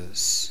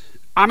 Jesus.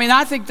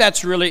 I think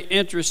that's really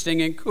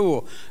interesting and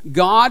cool.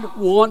 God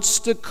wants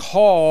to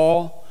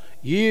call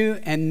you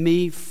and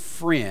me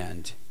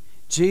friend.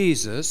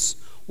 Jesus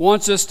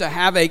wants us to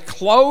have a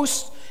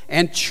close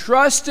and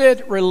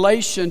trusted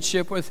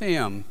relationship with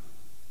him.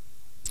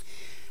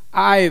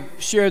 I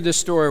shared this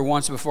story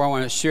once before. I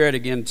want to share it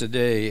again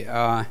today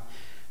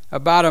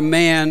about a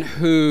man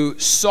who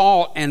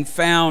sought and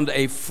found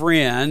a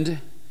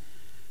friend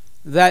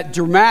that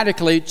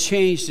dramatically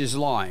changed his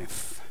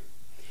life.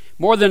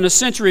 More than a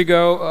century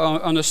ago,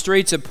 on the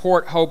streets of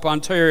Port Hope,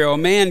 Ontario, a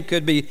man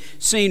could be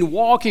seen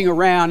walking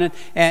around,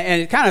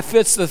 and it kind of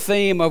fits the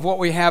theme of what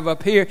we have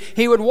up here.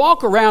 He would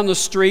walk around the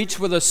streets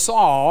with a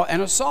saw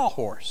and a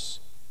sawhorse.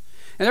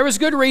 And there was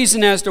good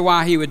reason as to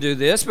why he would do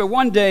this, but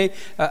one day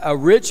a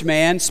rich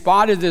man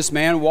spotted this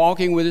man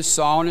walking with his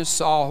saw and his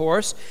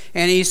sawhorse,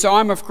 and he saw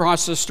him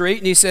across the street,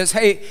 and he says,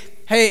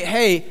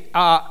 hey,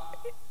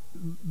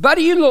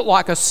 buddy, you look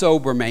like a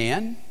sober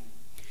man.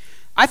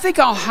 I think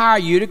I'll hire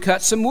you to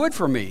cut some wood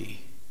for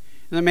me.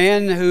 And the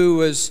man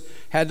who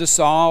had the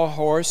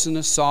sawhorse and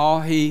the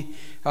saw,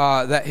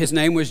 his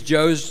name was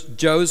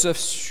Joseph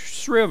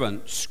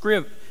Scriven.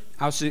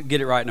 I'll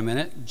get it right in a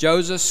minute.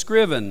 Joseph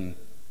Scriven.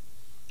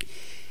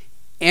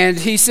 And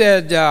he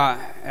said,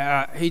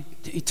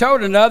 he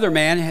told another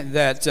man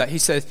that, he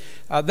said,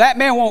 that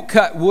man won't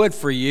cut wood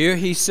for you.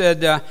 He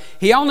said,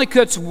 he only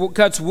cuts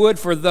wood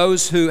for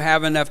those who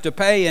have enough to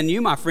pay, and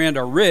you, my friend,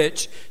 are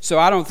rich, so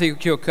I don't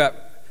think he'll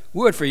cut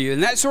wood for you.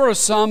 And that sort of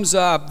sums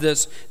up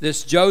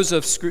this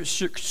Joseph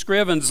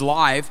Scriven's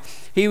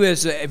life. He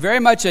was very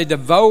much a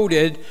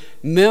devoted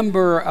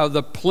member of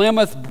the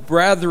Plymouth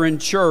Brethren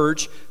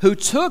Church who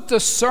took the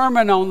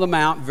Sermon on the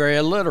Mount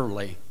very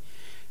literally.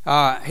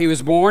 He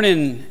was born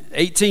in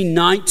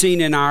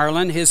 1819 in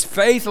Ireland. His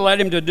faith led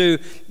him to do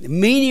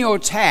menial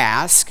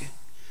tasks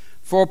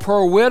for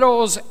poor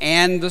widows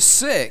and the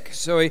sick.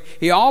 So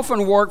he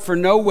often worked for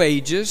no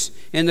wages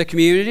in the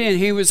community, and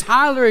he was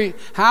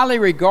highly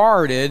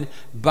regarded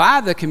by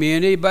the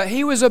community, but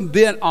he was a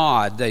bit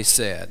odd, they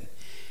said.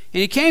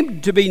 And he came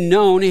to be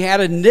known, he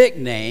had a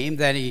nickname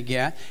that he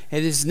got,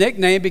 and his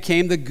nickname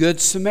became the Good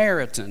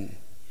Samaritan.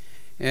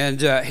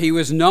 And he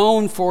was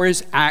known for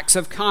his acts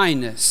of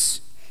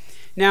kindness.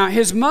 Now,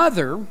 his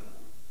mother,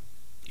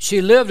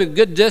 she lived a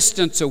good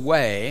distance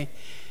away,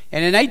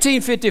 and in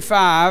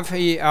 1855,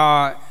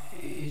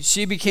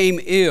 she became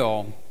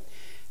ill.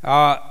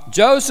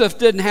 Joseph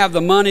didn't have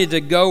the money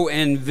to go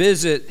and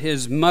visit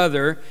his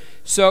mother,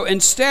 so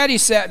instead he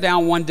sat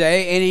down one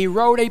day and he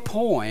wrote a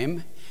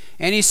poem,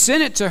 and he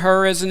sent it to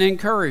her as an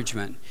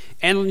encouragement.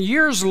 And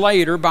years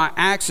later, by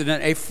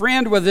accident, a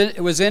friend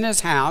was in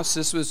his house.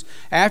 This was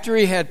after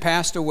he had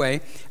passed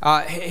away.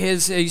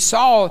 He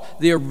saw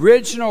the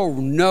original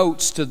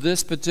notes to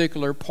this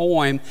particular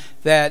poem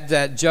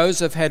that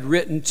Joseph had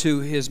written to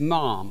his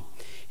mom.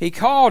 He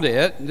called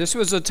it, this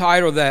was a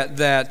title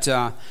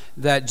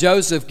that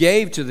Joseph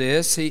gave to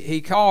this,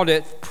 he called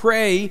it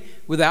Pray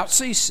Without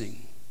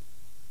Ceasing.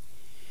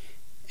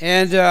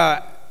 And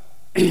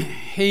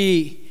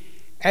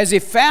as he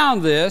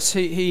found this,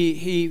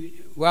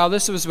 well,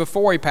 this was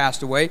before he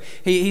passed away.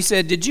 He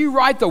said, "Did you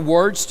write the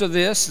words to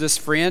this?" This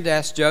friend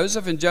asked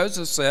Joseph, and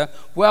Joseph said,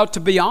 "Well, to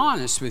be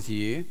honest with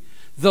you,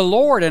 the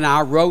Lord and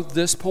I wrote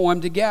this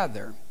poem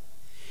together."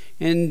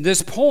 And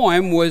this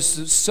poem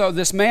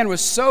this man was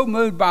so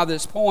moved by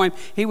this poem,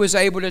 he was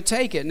able to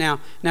take it.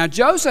 Now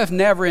Joseph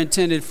never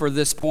intended for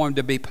this poem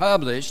to be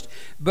published,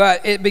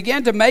 but it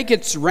began to make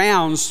its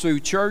rounds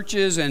through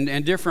churches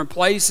and different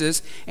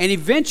places, and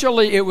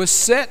eventually it was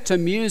set to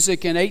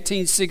music in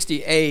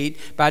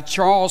 1868 by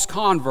Charles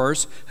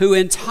Converse, who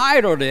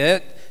entitled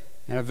it,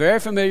 in a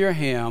very familiar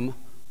hymn,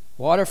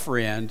 "What a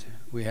Friend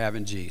We Have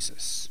in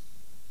Jesus."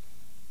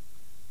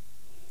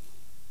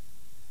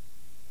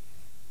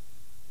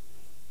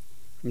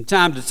 From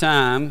time to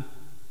time,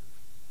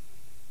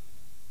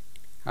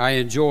 I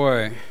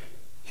enjoy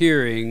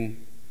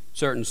hearing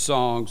certain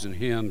songs and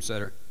hymns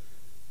that are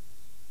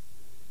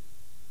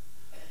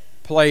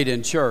played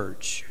in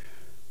church,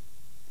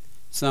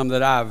 some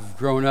that I've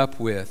grown up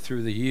with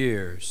through the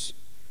years.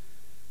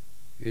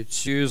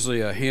 It's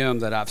usually a hymn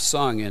that I've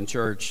sung in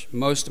church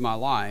most of my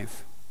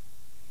life.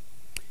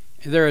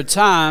 And there are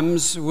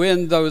times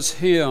when those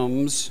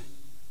hymns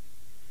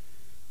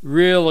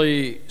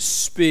really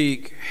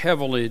speak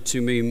heavily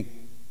to me,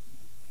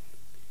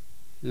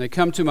 and they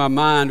come to my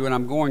mind when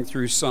I'm going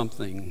through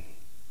something.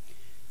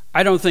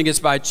 I don't think it's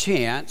by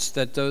chance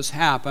that those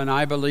happen.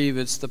 I believe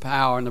it's the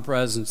power and the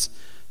presence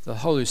of the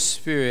Holy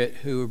Spirit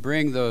who will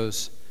bring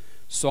those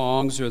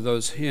songs or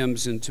those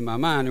hymns into my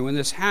mind. And when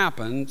this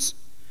happens,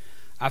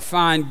 I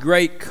find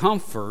great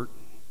comfort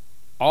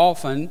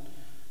often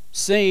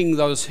singing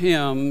those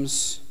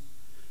hymns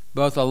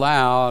both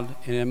aloud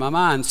and in my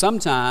mind.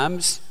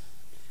 Sometimes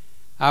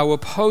I will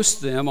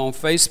post them on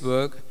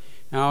Facebook,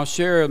 and I'll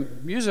share,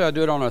 usually I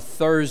do it on a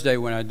Thursday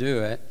when I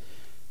do it,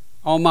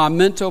 on my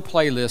mental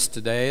playlist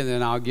today. And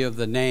then I'll give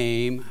the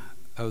name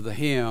of the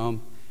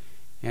hymn,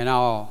 and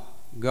I'll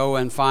go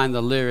and find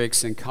the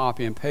lyrics and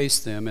copy and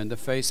paste them into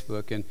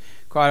Facebook. And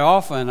quite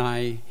often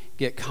I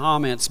get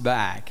comments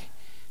back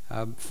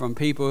from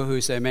people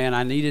who say, "Man,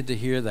 I needed to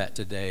hear that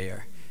today,"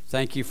 or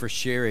 "Thank you for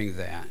sharing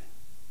that."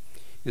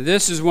 And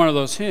this is one of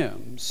those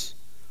hymns.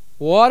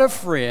 What a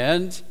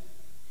friend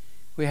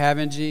we have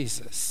in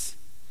Jesus.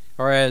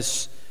 Or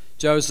as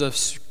Joseph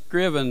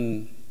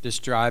Scriven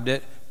described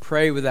it,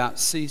 pray without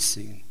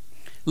ceasing.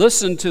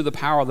 Listen to the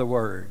power of the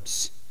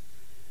words.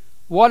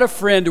 What a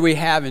friend we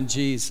have in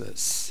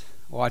Jesus.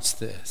 Watch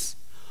this.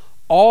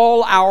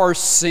 all our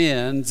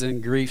sins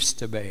and griefs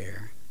to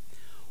bear.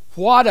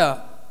 What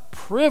a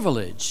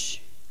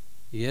privilege.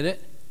 You get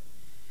it?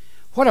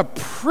 What a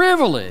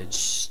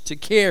privilege to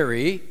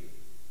carry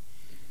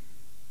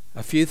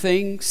a few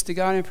things to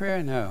God in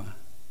prayer? No.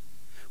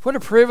 What a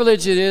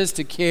privilege it is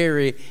to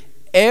carry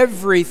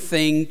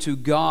everything to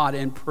God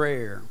in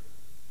prayer.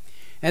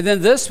 And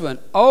then this one,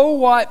 oh,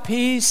 what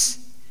peace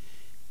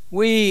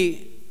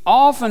we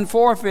often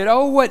forfeit.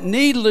 Oh, what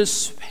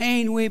needless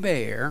pain we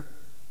bear.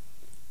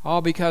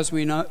 All because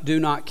we do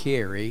not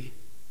carry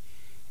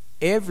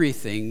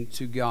everything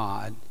to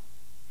God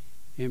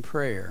in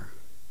prayer.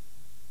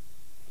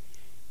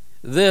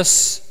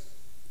 This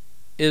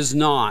is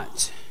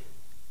not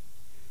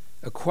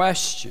a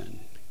question,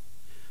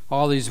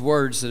 all these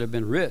words that have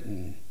been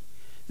written.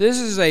 This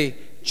is a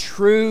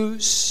true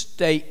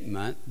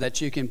statement that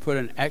you can put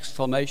an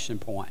exclamation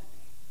point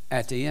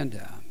at the end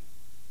of.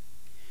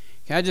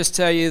 Can I just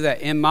tell you that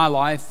in my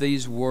life,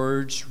 these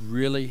words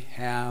really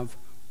have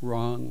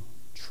rung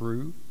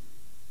true?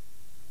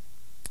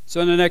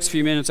 So in the next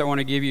few minutes, I want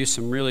to give you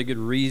some really good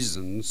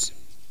reasons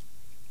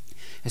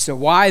as to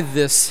why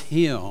this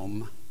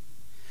hymn,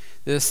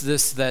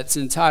 this that's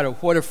entitled,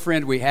 What a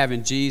Friend We Have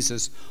in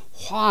Jesus,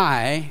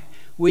 why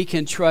we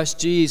can trust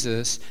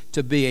Jesus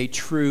to be a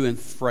true and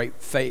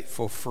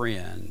faithful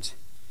friend.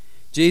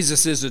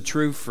 Jesus is a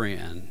true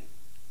friend.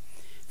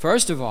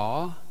 First of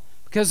all,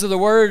 because of the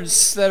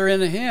words that are in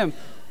the hymn,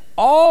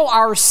 all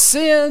our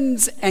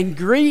sins and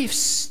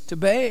griefs to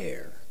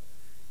bear.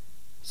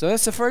 So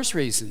that's the first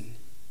reason.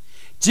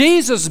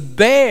 Jesus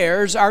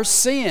bears our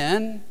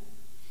sin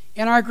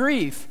and our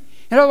grief.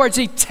 In other words,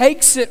 he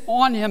takes it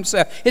on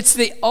himself. It's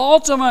the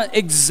ultimate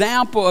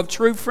example of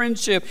true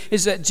friendship,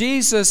 is that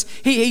Jesus,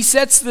 he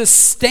sets the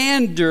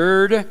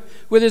standard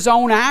with his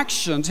own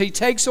actions. He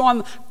takes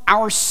on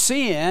our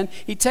sin,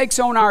 he takes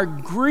on our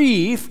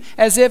grief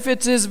as if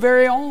it's his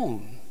very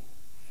own.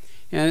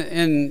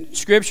 In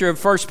Scripture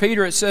of 1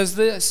 Peter, it says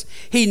this: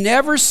 He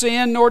never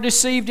sinned nor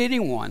deceived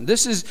anyone.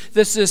 This is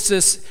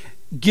this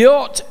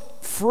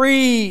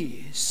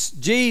guilt-free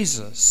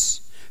Jesus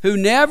who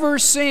never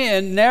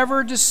sinned,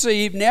 never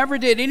deceived, never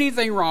did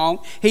anything wrong.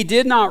 He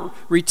did not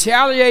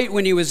retaliate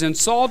when he was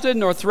insulted,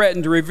 nor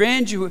threatened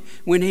revenge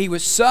when he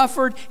was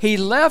suffered. He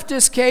left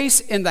his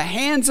case in the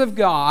hands of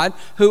God,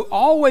 who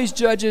always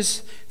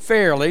judges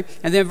fairly.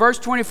 And then verse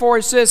 24,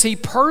 it says, He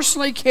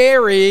personally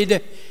carried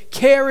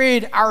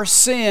our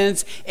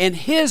sins in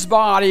his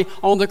body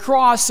on the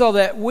cross so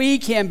that we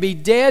can be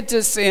dead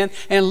to sin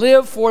and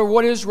live for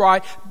what is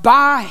right.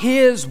 By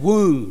his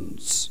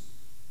wounds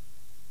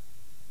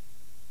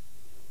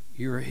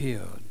you are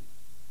healed.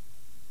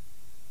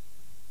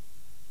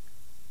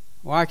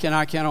 Why can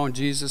I count on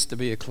Jesus to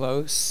be a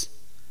close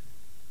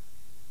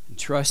and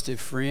trusted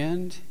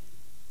friend?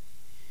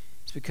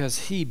 It's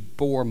because he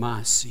bore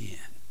my sin.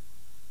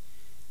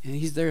 And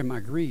he's there in my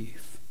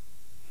grief.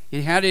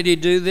 And how did he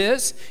do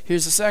this?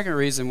 Here's the second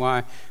reason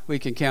why we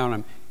can count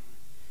him.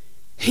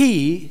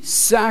 He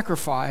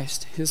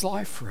sacrificed his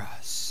life for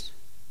us.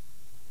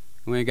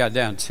 When we got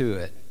down to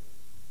it,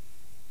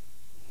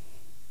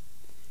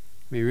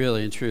 I mean,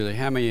 really and truly,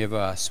 how many of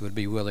us would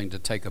be willing to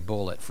take a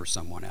bullet for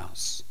someone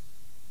else?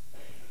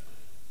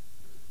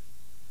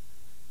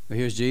 But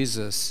here's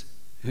Jesus,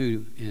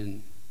 who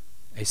in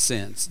a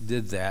sense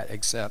did that,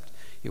 except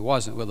it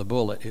wasn't with a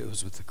bullet, it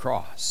was with the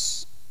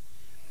cross.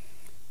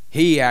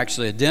 He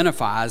actually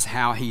identifies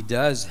how he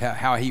does,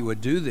 how he would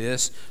do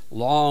this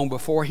long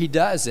before he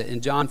does it.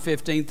 In John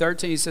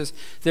 15:13, he says,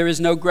 There is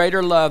no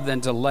greater love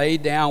than to lay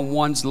down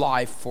one's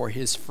life for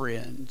his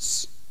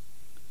friends.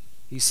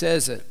 He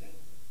says it.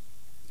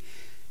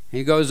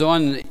 He goes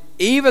on,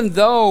 even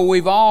though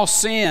we've all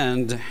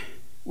sinned,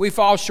 we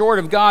fall short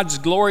of God's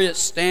glorious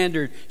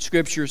standard,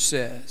 Scripture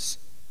says.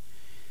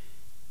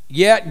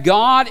 Yet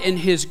God in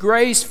his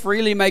grace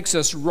freely makes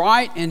us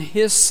right in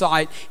his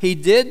sight. He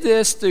did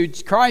this through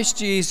Christ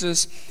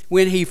Jesus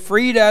when he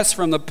freed us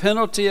from the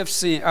penalty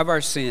of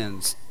our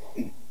sins.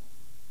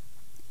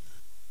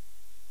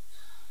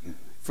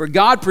 For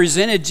God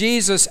presented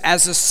Jesus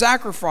as a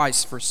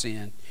sacrifice for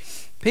sin.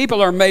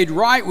 People are made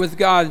right with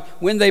God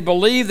when they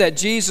believe that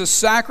Jesus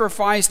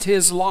sacrificed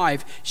his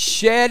life,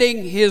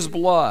 shedding his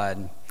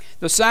blood.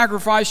 The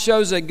sacrifice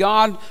shows that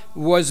God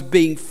was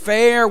being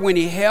fair when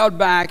he held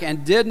back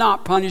and did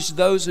not punish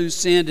those who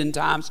sinned in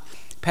times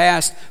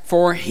past,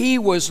 for he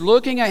was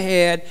looking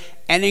ahead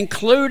and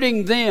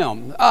including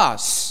them,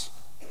 us,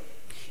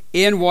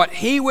 in what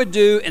he would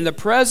do in the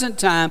present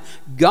time.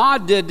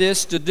 God did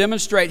this to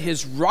demonstrate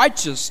his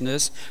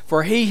righteousness,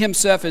 for he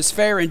himself is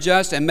fair and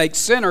just and makes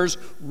sinners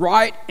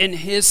right in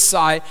his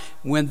sight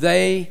when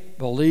they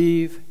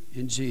believe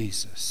in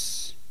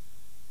Jesus.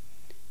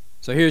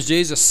 So here's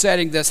Jesus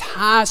setting this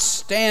high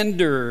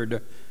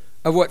standard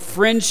of what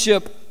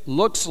friendship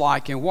looks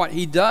like and what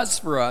he does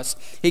for us.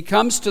 He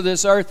comes to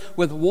this earth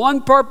with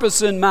one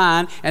purpose in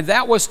mind, and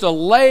that was to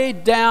lay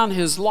down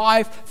his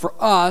life for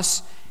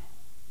us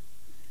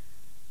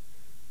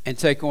and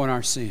take on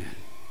our sin.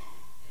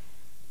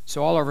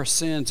 So all of our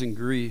sins and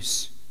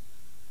griefs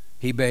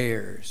he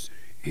bears.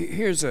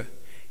 Here's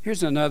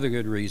another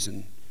good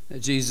reason that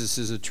Jesus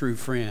is a true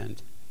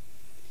friend.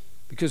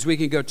 Because we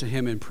can go to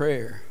him in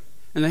prayer.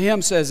 And the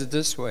hymn says it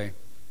this way: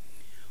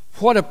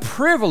 what a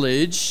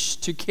privilege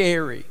to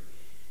carry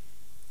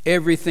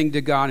everything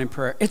to God in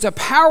prayer. It's a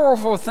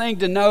powerful thing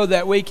to know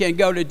that we can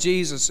go to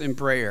Jesus in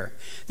prayer.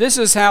 This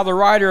is how the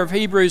writer of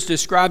Hebrews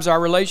describes our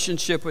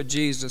relationship with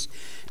Jesus.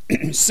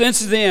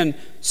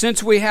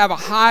 Since we have a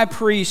high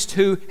priest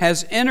who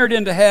has entered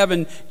into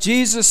heaven,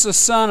 Jesus the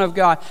Son of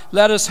God,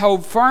 let us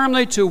hold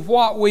firmly to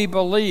what we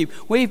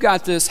believe. We've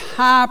got this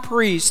high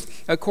priest.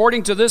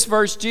 According to this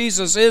verse,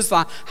 Jesus is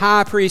the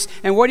high priest.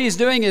 And what he's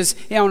doing is,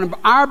 on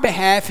our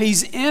behalf,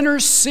 he's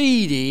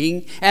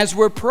interceding as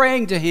we're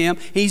praying to him.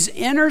 He's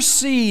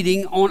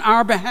interceding on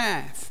our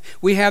behalf.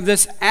 We have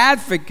this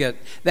advocate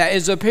that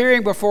is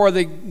appearing before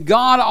the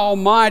God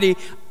Almighty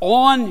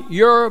on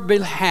your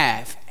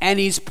behalf, and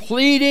he's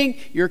pleading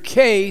your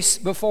case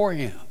before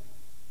him.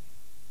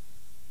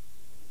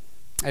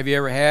 Have you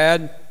ever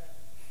had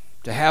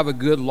to have a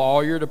good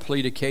lawyer to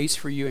plead a case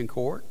for you in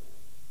court?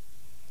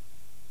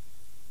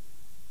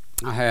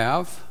 I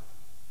have.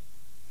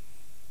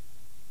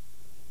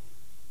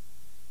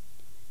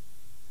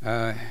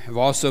 I've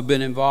also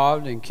been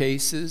involved in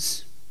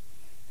cases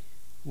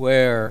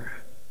where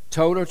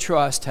total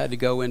trust had to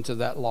go into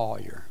that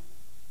lawyer.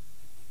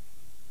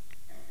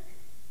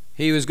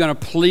 He was going to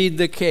plead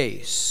the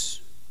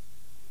case.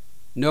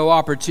 No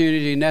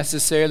opportunity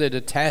necessarily to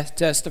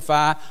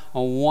testify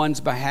on one's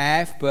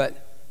behalf,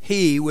 but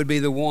he would be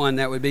the one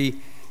that would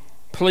be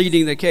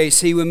pleading the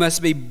case. He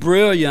must be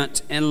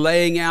brilliant in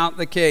laying out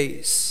the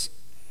case.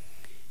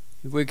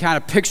 If we kind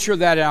of picture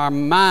that in our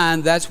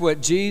mind, that's what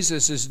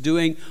Jesus is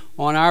doing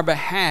on our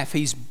behalf.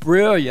 He's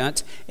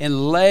brilliant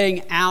in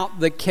laying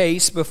out the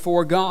case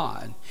before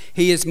God.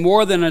 He is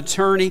more than an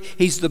attorney.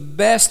 He's the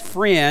best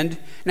friend.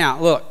 Now,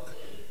 look,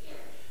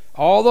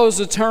 all those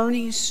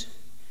attorneys,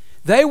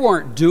 they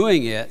weren't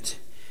doing it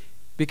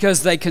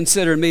because they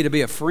considered me to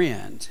be a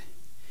friend.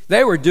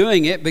 They were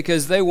doing it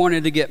because they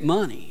wanted to get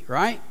money,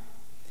 right?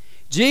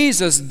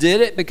 Jesus did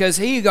it because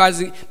he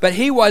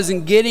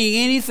wasn't getting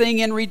anything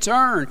in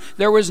return.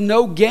 There was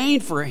no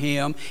gain for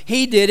him.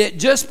 He did it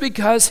just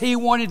because he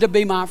wanted to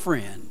be my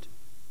friend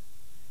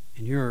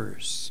and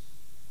yours.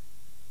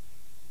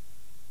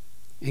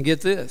 And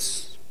get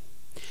this,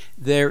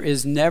 there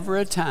is never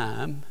a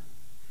time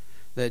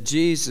that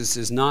Jesus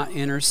is not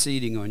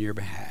interceding on your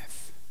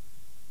behalf.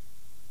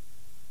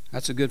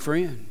 That's a good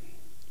friend.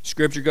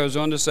 Scripture goes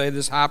on to say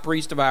this high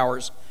priest of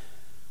ours.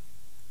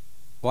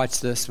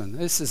 Watch this one.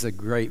 This is a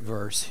great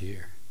verse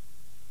here.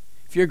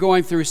 If you're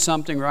going through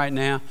something right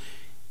now,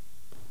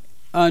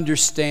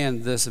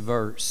 understand this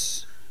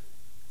verse.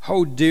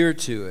 Hold dear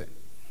to it.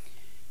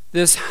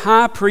 This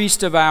high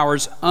priest of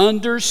ours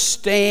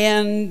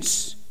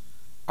understands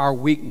our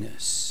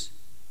weakness.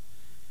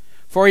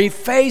 For he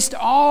faced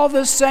all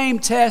the same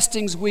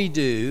testings we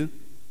do,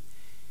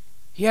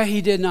 yet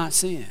he did not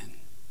sin.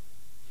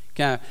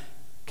 Kind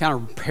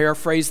of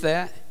paraphrase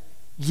that?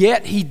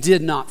 Yet he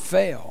did not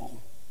fail.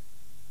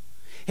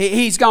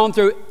 He's gone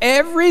through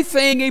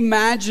everything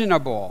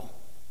imaginable.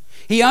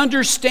 He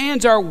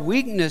understands our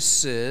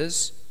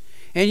weaknesses,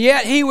 and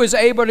yet he was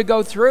able to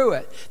go through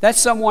it. That's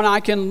someone I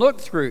can look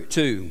through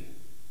to.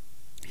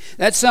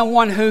 That's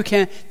someone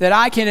that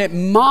I can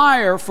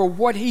admire for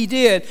what he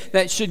did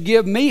that should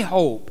give me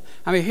hope.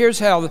 I mean, here's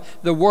how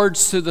the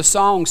words to the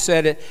song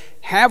said it.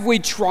 Have we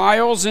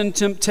trials and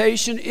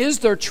temptation? Is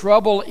there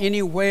trouble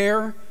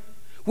anywhere?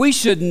 We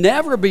should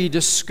never be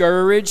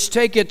discouraged.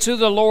 Take it to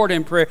the Lord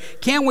in prayer.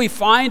 Can we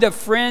find a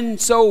friend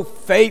so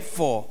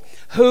faithful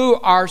who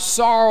our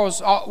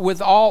sorrows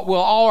will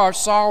all our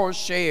sorrows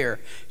share?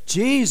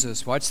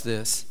 Jesus, watch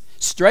this.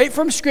 Straight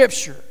from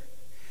Scripture.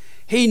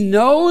 He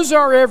knows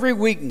our every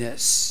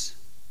weakness.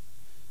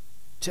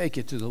 Take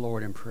it to the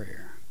Lord in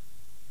prayer.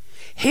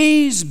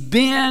 He's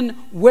been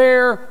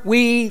where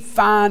we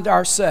find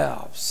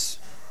ourselves.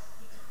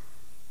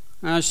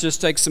 Now let's just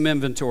take some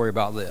inventory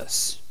about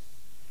this.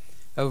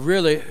 Of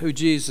really who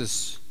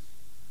Jesus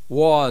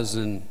was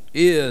and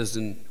is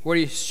and what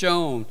he's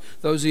shown,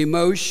 those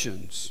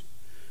emotions.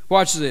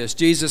 Watch this.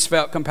 Jesus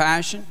felt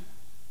compassion.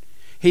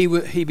 He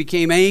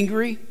became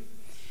angry.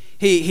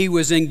 He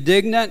was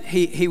indignant.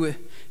 He was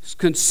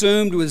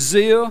consumed with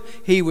zeal.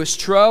 He was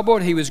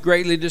troubled. He was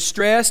greatly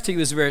distressed. He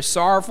was very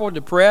sorrowful,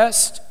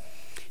 depressed,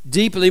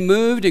 deeply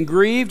moved and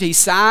grieved. He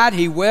sighed.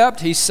 He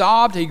wept. He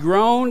sobbed. He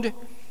groaned.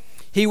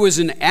 He was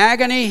in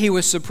agony. He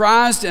was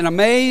surprised and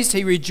amazed.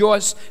 He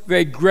rejoiced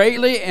very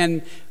greatly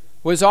and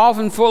was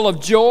often full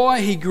of joy.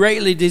 He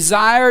greatly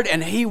desired,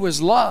 and he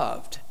was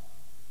loved.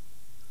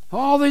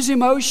 All these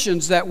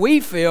emotions that we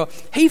feel,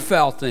 he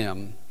felt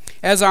them.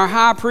 As our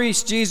high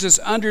priest, Jesus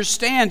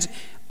understands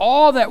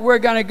all that we're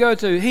going to go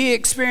through. He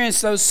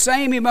experienced those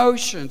same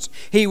emotions.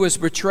 He was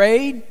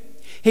betrayed.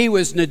 He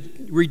was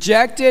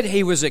rejected.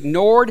 He was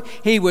ignored.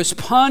 He was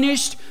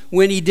punished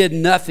when he did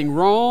nothing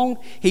wrong.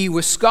 He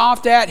was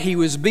scoffed at. He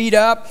was beat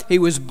up. He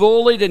was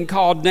bullied and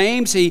called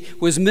names. He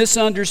was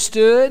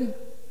misunderstood.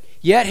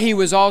 Yet he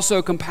was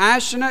also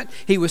compassionate.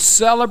 He was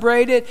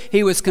celebrated.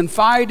 He was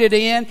confided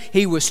in.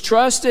 He was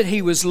trusted.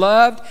 He was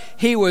loved.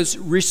 He was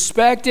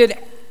respected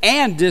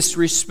and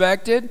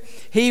disrespected.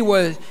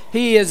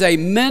 He is a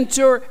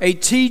mentor, a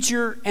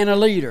teacher, and a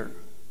leader.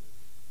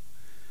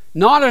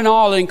 Not an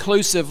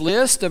all-inclusive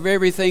list of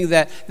everything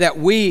that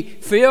we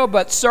feel,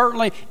 but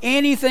certainly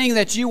anything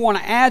that you want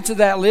to add to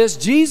that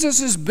list.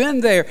 Jesus has been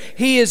there.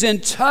 He is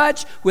in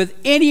touch with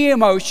any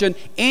emotion,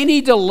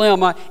 any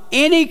dilemma,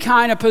 any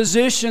kind of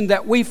position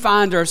that we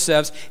find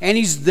ourselves, and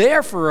He's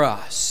there for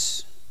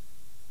us.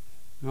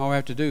 And all we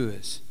have to do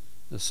is,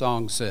 the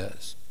song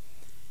says,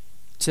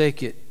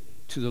 take it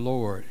to the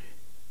Lord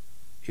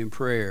in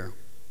prayer.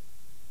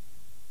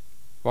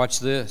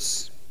 Watch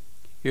this.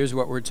 Here's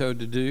what we're told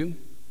to do.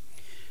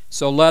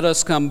 So let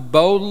us come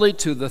boldly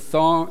to the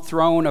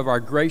throne of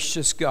our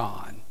gracious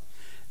God.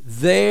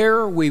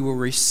 There we will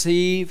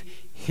receive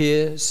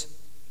His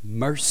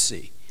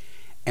mercy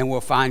and will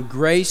find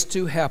grace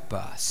to help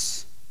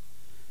us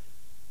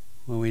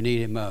when we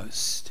need it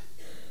most.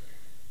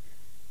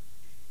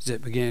 Is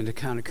it beginning to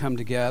kind of come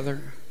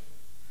together?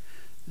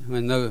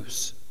 When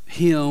those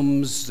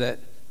hymns,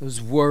 those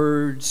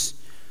words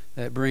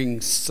that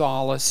bring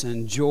solace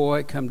and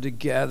joy come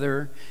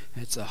together.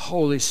 It's the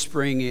Holy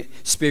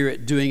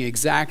Spirit doing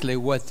exactly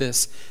what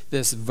this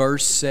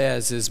verse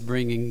says, is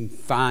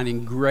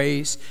finding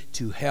grace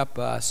to help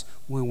us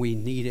when we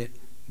need it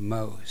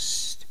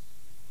most.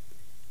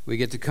 We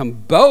get to come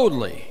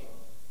boldly.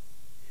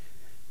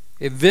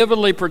 It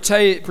vividly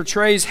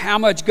portrays how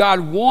much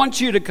God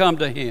wants you to come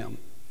to Him.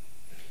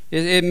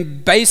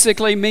 It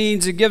basically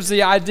means, it gives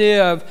the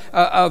idea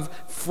of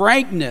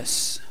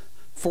frankness,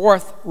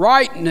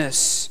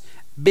 forthrightness,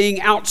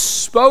 being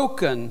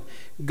outspoken.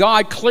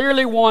 God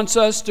clearly wants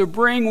us to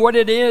bring what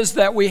it is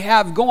that we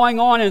have going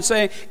on and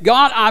say,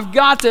 God, I've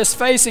got this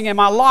facing in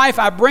my life.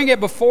 I bring it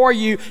before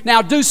you.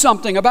 Now do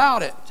something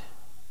about it.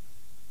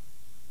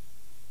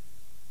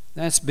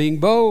 That's being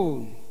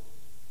bold.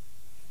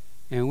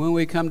 And when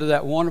we come to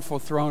that wonderful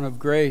throne of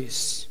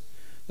grace,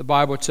 the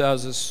Bible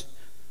tells us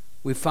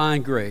we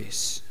find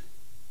grace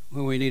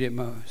when we need it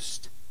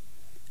most.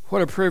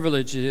 What a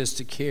privilege it is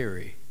to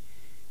carry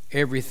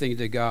everything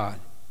to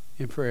God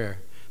in prayer.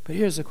 But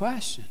here's the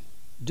question.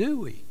 Do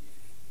we?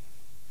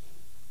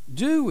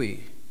 Do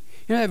we?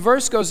 You know, that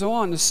verse goes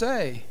on to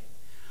say,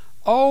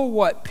 oh,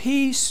 what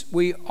peace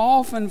we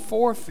often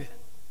forfeit.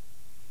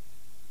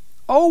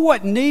 Oh,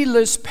 what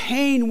needless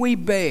pain we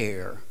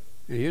bear.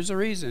 And here's the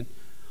reason.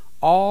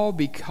 All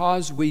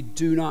because we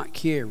do not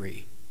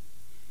carry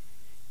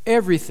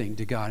everything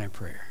to God in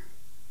prayer.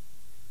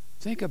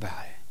 Think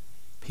about it.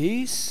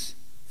 Peace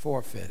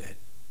forfeited.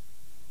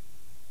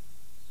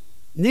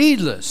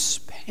 Needless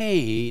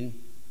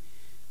pain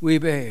we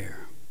bear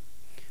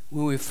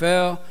when we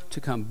fail to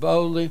come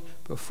boldly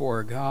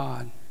before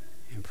God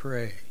and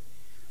pray.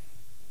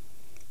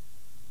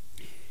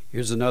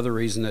 Here's another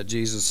reason that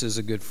Jesus is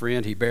a good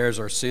friend. He bears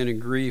our sin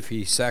and grief.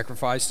 He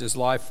sacrificed His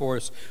life for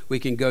us. We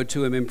can go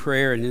to Him in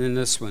prayer. And in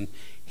this one,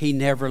 He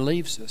never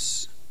leaves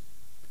us.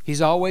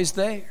 He's always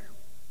there.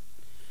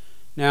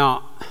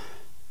 Now,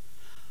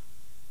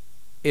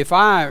 if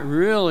I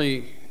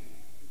really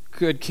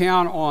could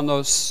count on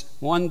those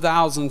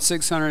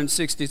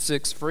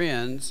 1,666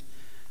 friends,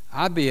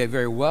 I'd be a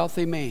very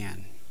wealthy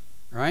man,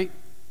 right?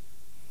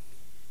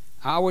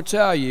 I will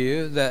tell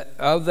you that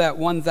of that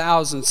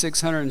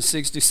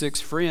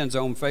 1,666 friends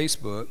on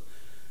Facebook,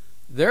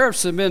 there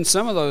have been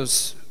some of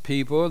those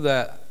people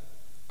that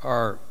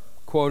are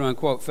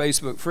quote-unquote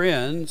Facebook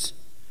friends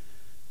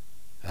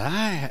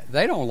that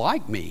they don't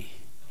like me.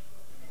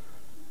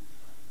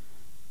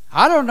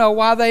 I don't know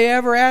why they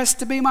ever asked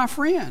to be my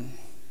friend.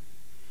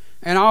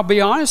 And I'll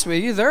be honest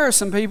with you, there are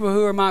some people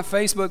who are my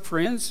Facebook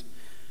friends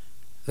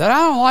that I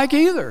don't like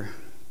either.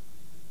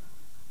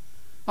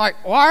 Like,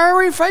 why are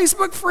we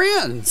Facebook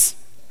friends?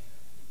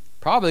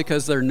 Probably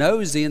because they're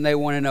nosy and they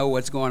want to know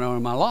what's going on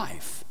in my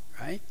life,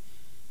 right?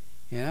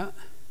 Yeah.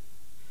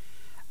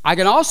 I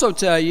can also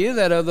tell you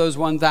that of those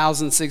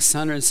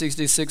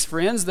 1,666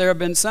 friends, there have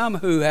been some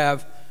who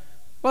have,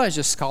 well, let's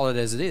just call it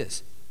as it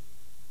is,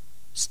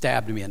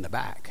 stabbed me in the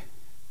back.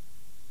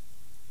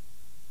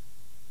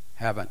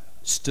 Haven't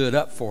stood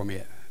up for me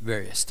at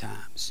various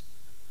times.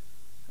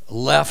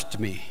 Left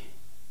me,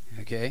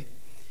 okay?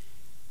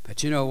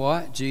 But you know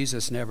what?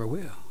 Jesus never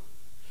will.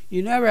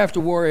 You never have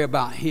to worry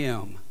about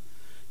Him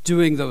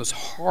doing those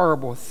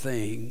horrible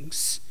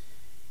things.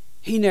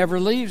 He never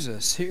leaves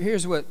us.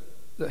 Here's what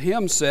the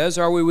hymn says.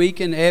 Are we weak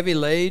and heavy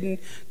laden,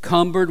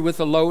 cumbered with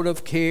a load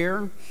of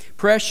care?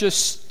 Precious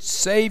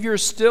Savior,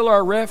 still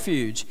our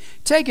refuge.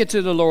 Take it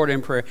to the Lord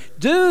in prayer.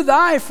 Do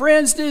thy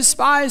friends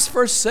despise,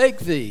 forsake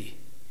thee?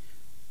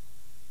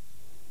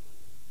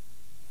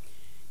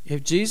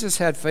 If Jesus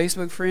had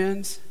Facebook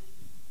friends,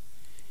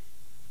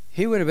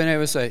 He would have been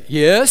able to say,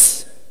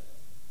 yes.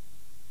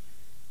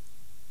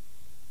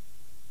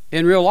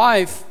 In real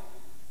life,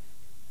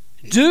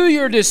 do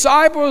your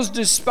disciples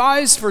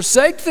despise,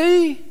 forsake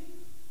thee?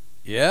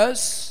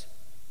 Yes.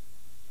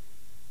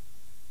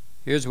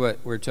 Here's what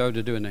we're told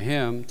to do in the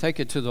hymn. Take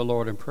it to the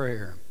Lord in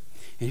prayer.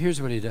 And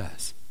here's what he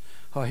does.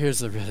 Oh, here's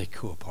the really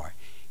cool part.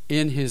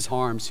 In his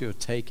arms he'll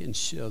take and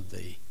shield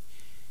thee.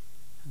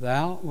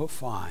 Thou wilt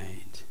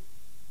find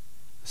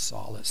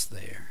solace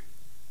there.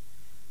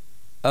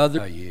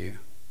 Other you,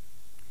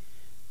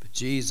 but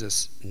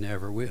Jesus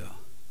never will.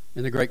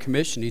 In the Great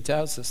Commission, he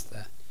tells us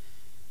that.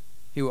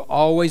 He will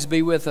always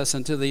be with us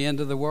until the end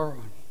of the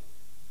world.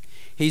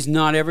 He's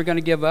not ever going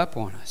to give up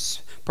on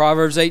us.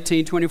 Proverbs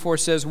 18:24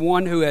 says,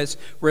 one who has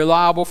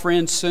reliable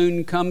friends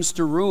soon comes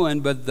to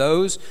ruin, but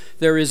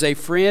there is a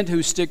friend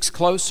who sticks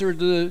closer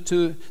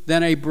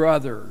than a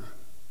brother.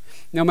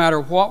 No matter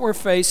what we're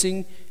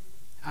facing,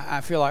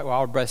 I feel like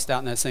I'll burst out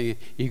in that singing,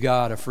 you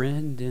got a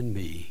friend in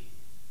me.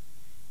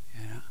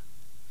 Yeah.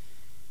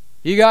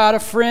 You got a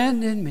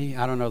friend in me.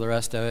 I don't know the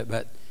rest of it,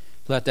 but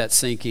let that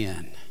sink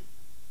in.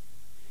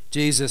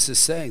 Jesus is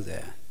saying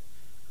that.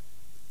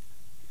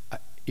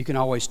 You can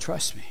always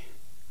trust me.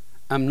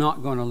 I'm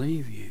not going to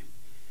leave you.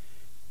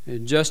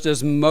 And just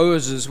as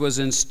Moses was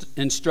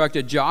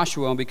instructed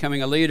Joshua on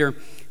becoming a leader,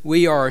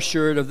 we are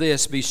assured of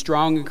this. Be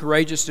strong and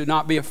courageous. Do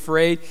not be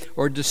afraid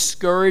or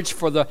discouraged,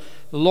 for the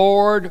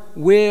Lord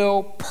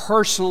will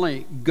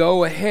personally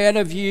go ahead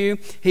of you.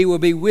 He will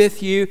be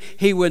with you.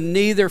 He will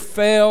neither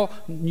fail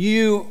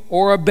you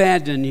or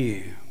abandon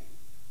you.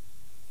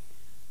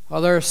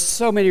 Well, there are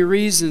so many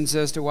reasons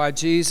as to why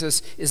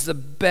Jesus is the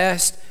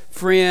best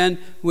friend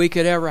we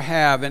could ever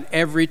have. In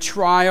every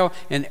trial,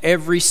 in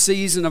every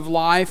season of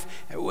life,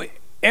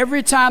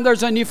 every time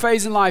there's a new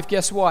phase in life,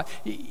 guess what?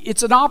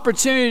 It's an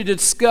opportunity to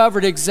discover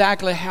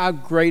exactly how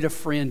great a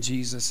friend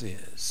Jesus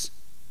is.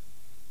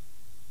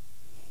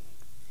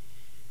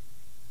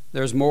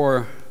 There's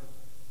more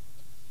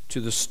to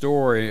the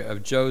story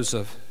of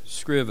Joseph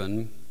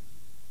Scriven.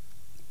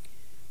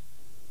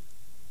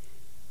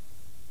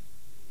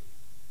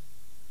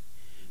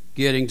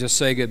 Getting to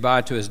say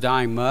goodbye to his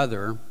dying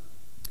mother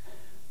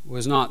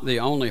was not the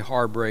only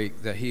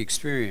heartbreak that he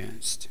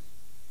experienced.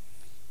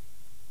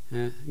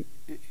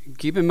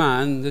 Keep in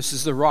mind, this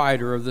is the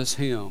writer of this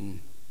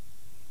hymn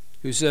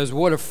who says,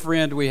 what a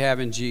friend we have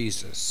in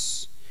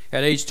Jesus.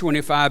 At age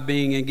 25,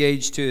 being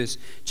engaged to his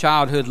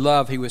childhood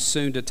love, he was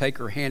soon to take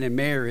her hand in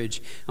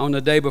marriage. On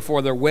the day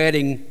before their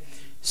wedding,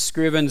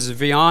 Scriven's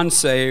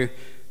fiancée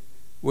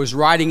was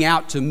riding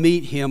out to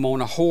meet him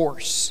on a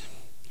horse.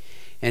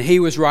 And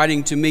he was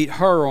riding to meet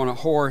her on a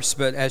horse,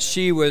 but as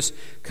she was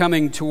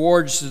coming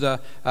towards a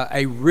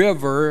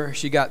river,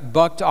 she got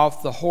bucked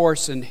off the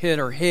horse and hit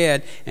her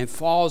head and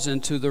falls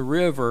into the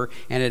river.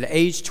 And at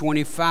age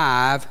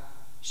 25,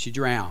 she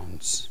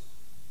drowns.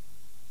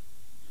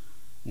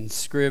 And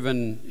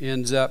Scriven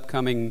ends up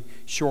coming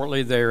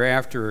shortly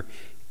thereafter,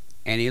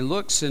 and he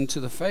looks into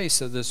the face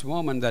of this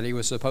woman that he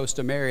was supposed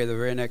to marry the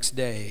very next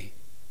day.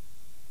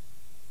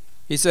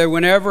 He said,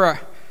 wherever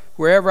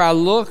I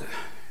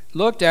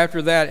looked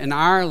after that in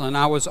Ireland,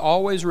 I was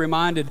always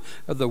reminded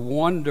of the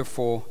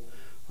wonderful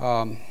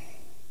life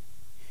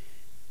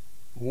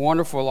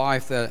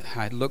that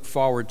I looked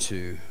forward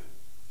to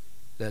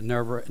that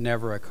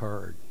never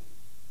occurred.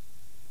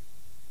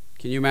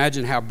 Can you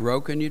imagine how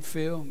broken you'd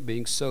feel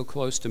being so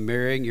close to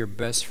marrying your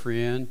best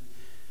friend,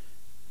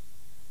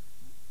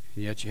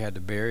 and yet you had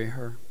to bury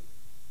her?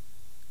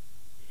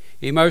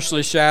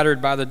 Emotionally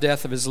shattered by the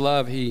death of his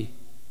love, he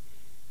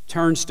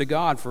turns to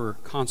God for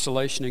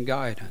consolation and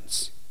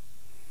guidance.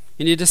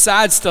 And he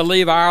decides to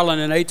leave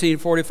Ireland in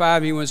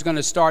 1845. He was going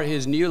to start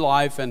his new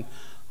life in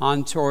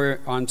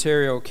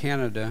Ontario,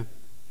 Canada,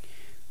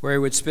 where he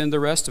would spend the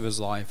rest of his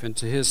life. And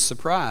to his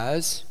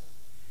surprise,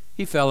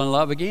 he fell in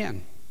love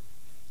again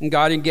and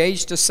got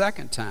engaged a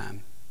second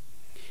time.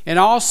 And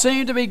all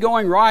seemed to be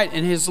going right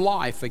in his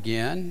life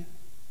again.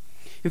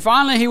 And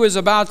finally, he was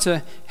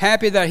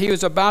happy that he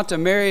was about to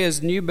marry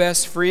his new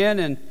best friend.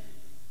 And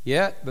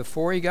yet,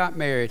 before he got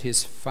married,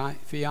 his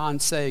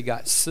fiancée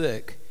got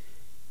sick,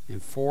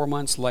 and 4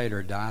 months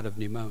later died of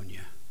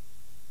pneumonia.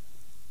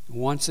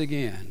 Once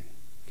again,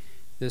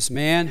 this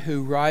man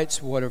who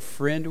writes, what a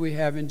friend we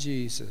have in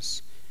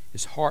Jesus,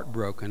 is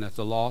heartbroken at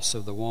the loss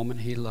of the woman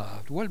he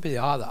loved. What would be the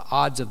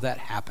odds of that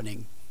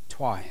happening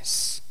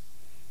twice?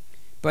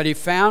 But he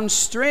found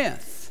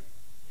strength,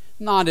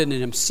 not in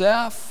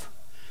himself,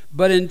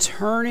 but in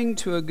turning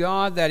to a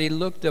God that he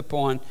looked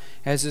upon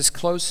as his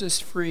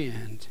closest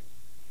friend.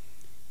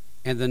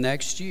 And the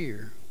next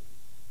year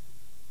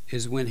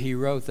is when he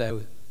wrote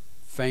that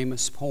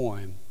famous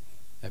poem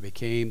that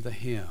became the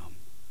hymn.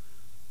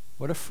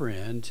 What a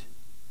friend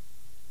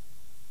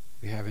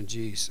we have in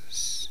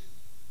Jesus.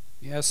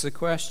 You ask the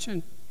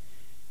question,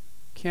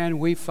 can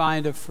we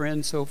find a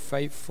friend so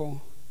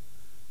faithful?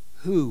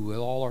 Who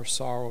will all our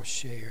sorrows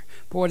share?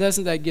 Boy,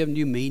 doesn't that give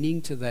new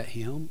meaning to that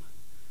hymn,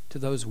 to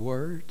those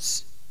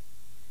words?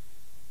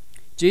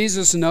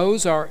 Jesus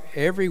knows our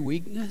every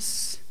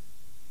weakness.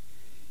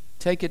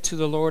 Take it to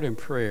the Lord in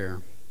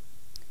prayer.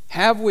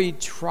 Have we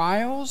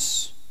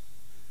trials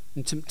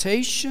and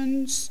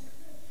temptations?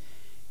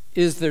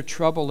 Is there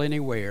trouble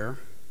anywhere?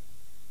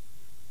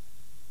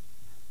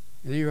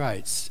 And he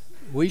writes,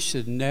 we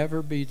should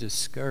never be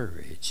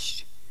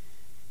discouraged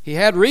He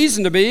had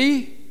reason to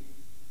be.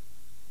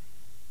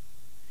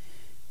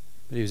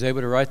 But he was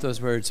able to write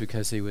those words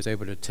because he was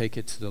able to take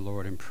it to the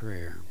Lord in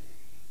prayer.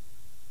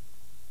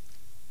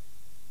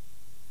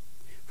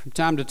 From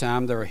time to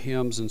time, there are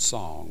hymns and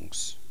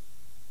songs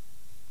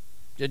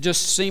that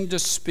just seem to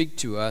speak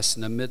to us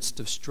in the midst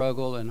of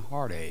struggle and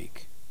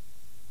heartache.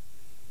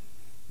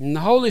 And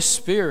the Holy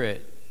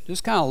Spirit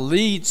just kind of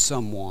leads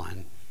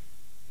someone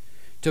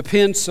to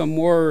pen some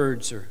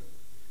words or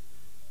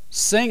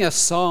sing a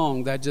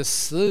song that just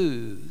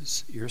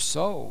soothes your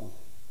soul.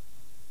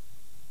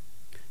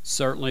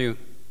 Certainly,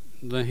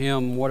 the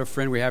hymn, What a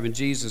Friend We Have in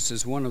Jesus,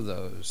 is one of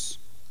those.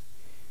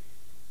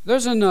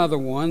 There's another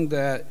one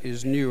that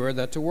is newer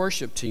that the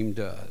worship team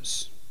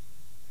does.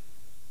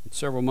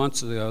 Several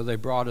months ago, they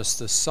brought us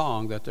this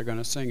song that they're going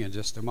to sing in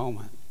just a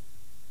moment.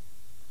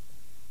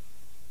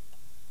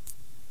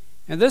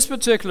 And this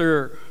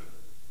particular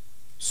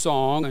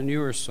song, a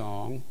newer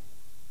song,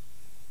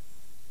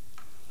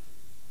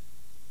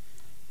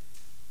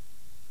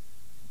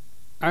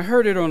 I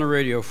heard it on the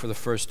radio for the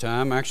first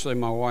time. Actually,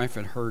 my wife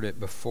had heard it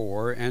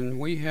before, and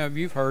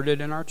you've heard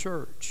it in our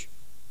church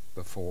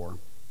before.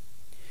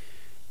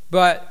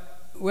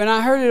 But when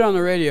I heard it on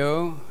the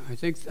radio,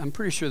 I'm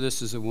pretty sure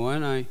this is the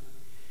one, I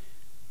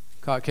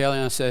caught Kelly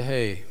and I said,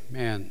 hey,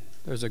 man,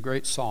 there's a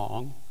great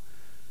song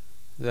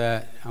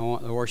that I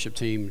want the worship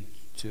team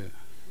to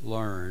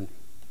learn,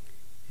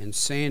 and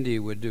Sandy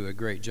would do a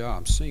great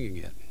job singing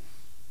it.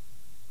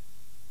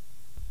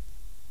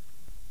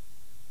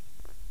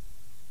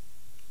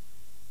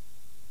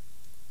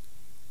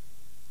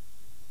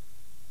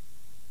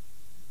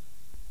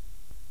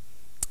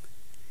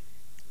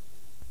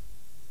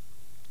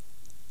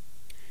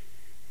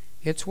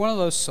 It's one of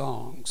those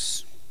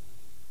songs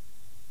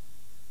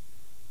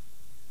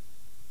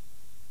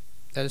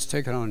that has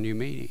taken on a new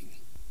meaning.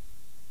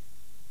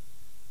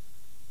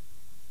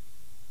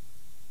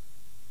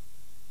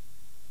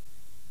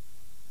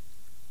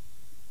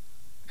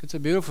 It's a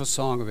beautiful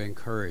song of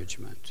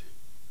encouragement.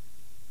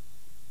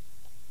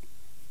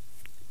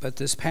 But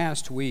this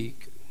past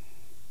week,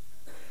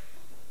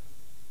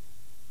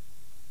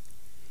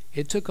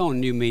 it took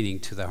on new meaning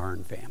to the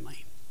Hearn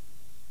family.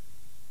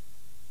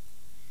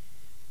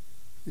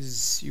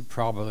 As you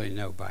probably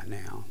know by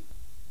now,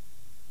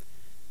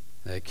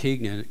 that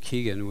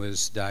Keegan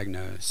was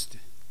diagnosed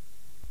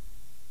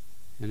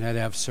and had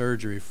to have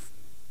surgery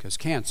because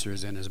cancer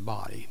is in his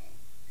body.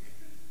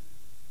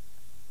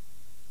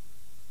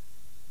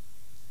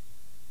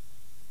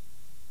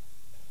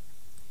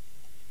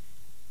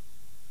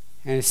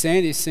 And as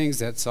Sandy sings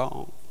that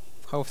song,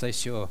 hopefully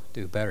she'll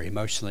do better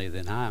emotionally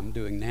than I'm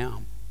doing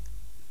now.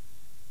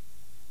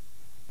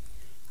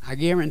 I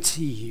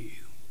guarantee you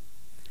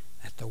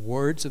that the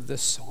words of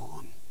this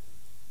song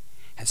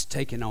has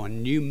taken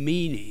on new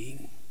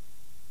meaning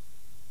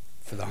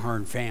for the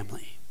Hearn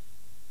family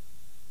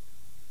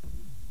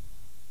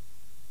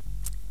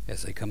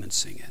as they come and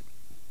sing it.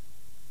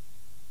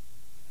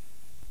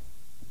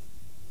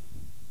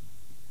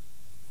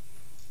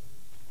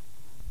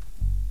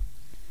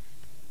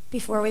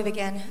 Before we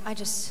begin, I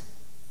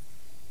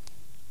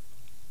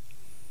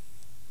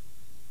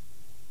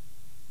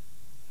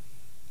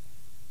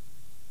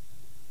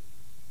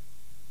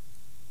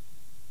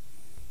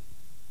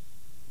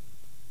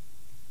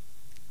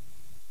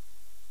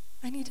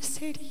need to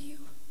say to you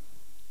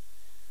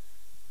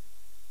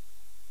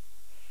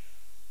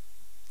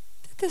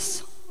that this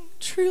song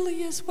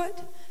truly is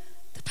what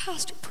the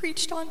pastor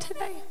preached on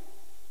today,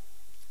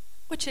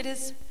 which it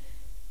is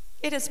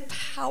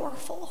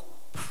powerful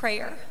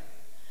prayer.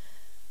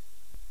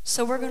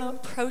 So we're going to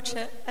approach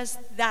it as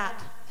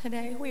that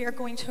today. We are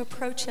going to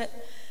approach it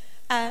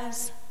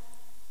as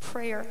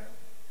prayer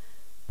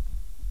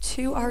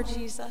to our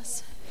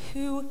Jesus,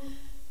 who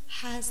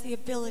has the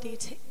ability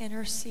to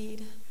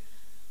intercede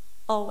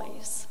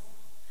always.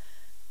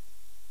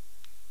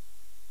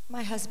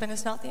 My husband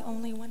is not the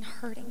only one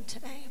hurting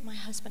today. My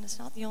husband is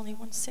not the only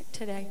one sick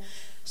today.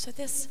 So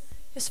this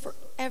is for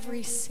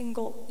every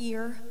single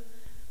ear.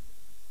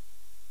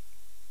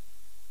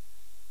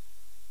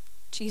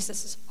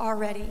 Jesus is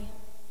already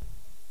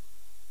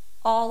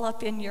all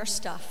up in your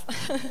stuff.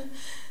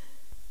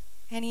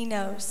 And he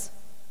knows.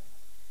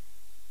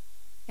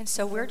 And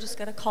so we're just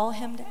going to call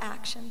him to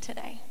action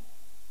today.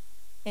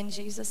 In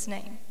Jesus'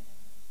 name.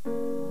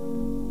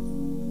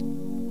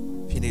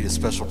 If you need a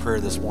special prayer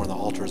this morning, the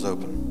altar is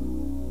open.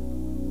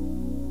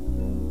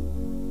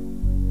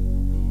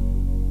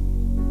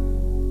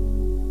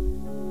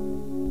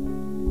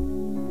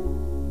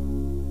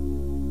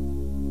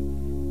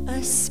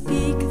 I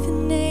speak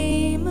the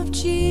name of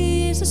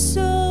Jesus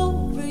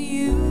over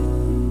you.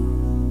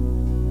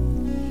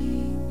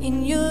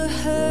 In your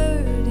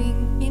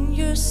hurting, in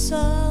your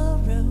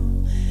sorrow,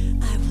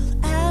 I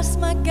will ask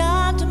my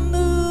God to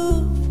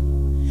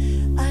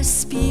move. I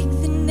speak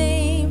the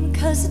name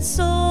 'cause it's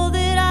all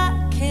that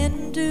I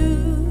can do.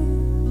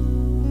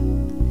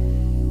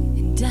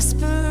 In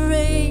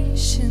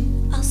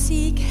desperation, I'll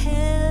seek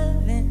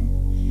heaven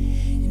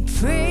and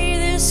pray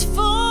this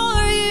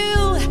for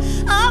you.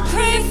 I'll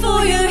pray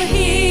for your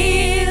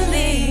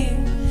healing.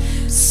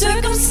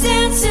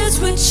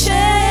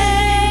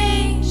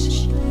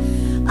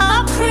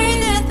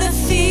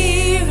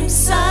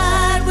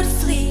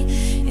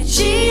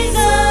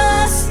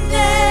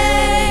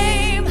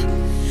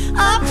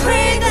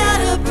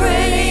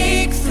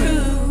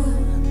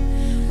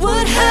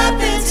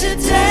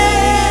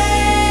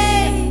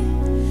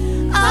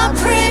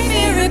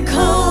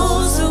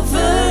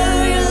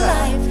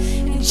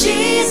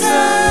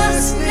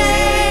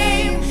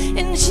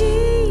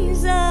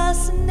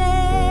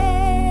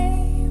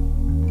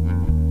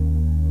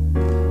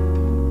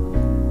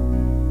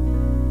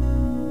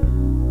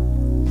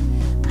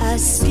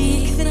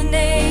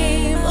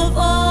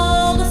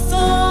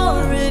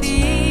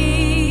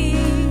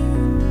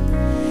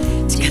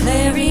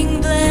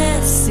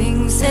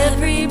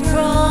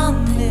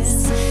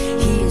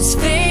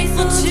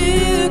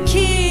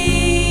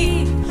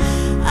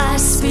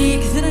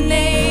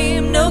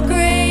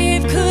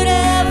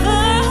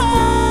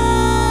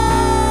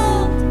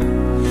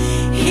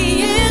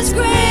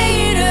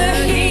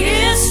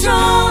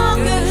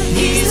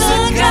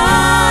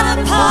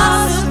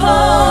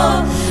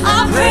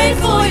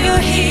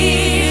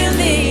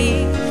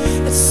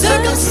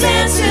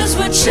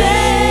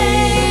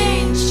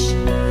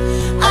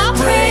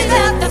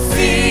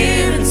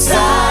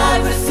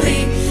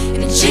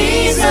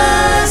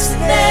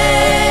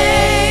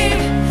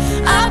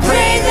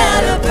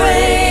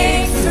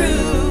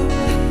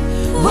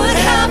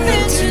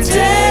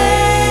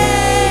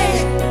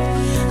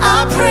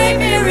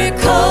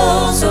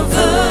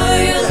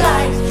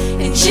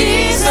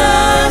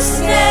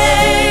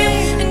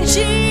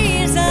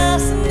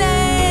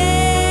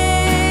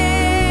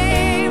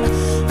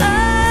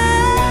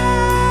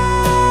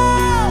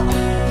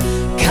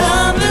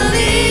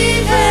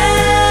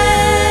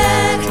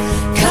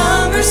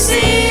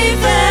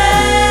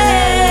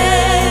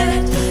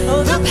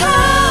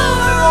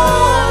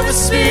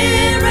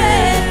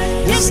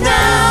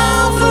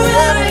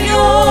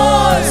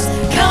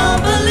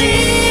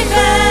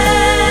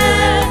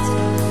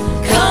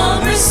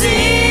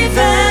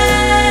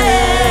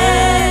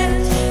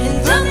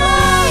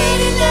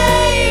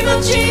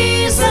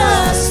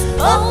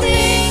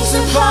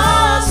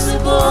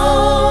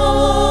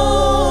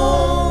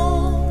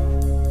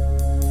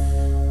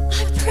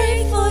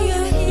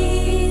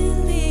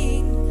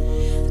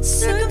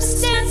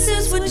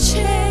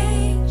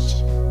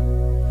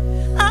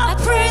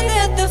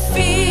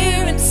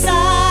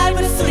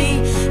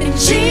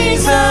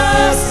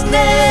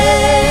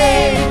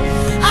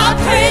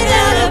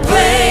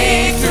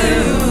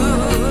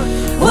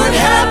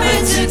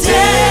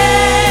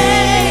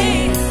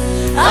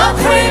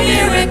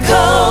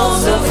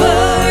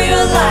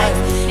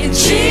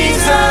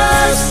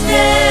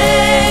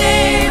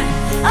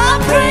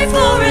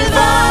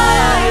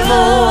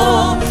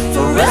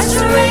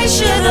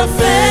 of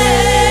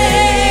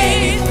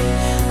faith.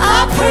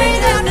 I pray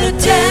that the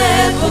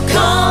dead will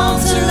come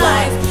to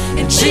life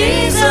in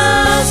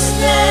Jesus'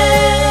 name.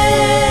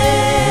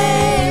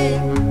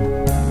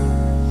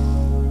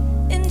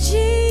 In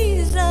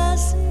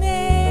Jesus'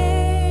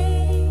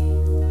 name.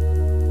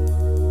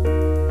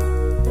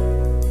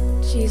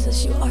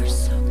 Jesus, you are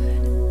so good.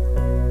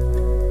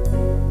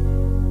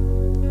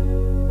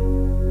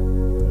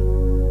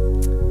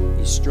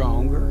 He's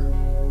stronger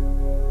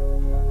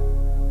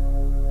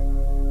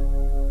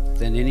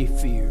than any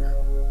fear.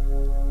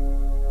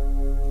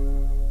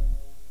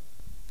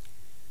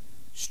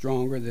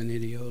 Stronger than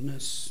any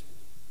illness.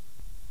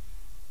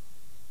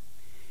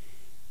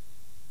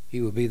 He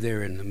will be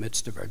there in the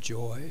midst of our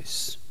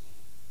joys.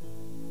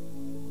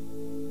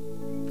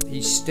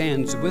 He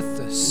stands with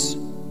us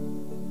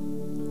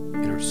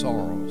in our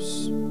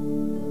sorrows.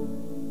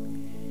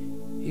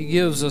 He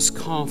gives us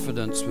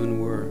confidence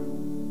when we're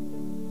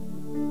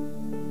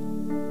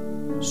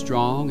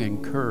strong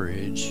and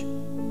courage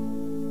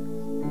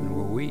when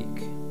we're weak.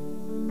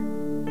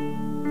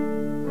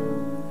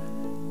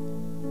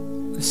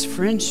 This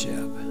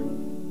friendship,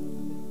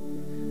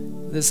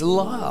 this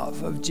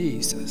love of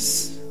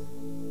Jesus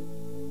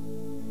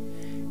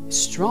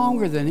is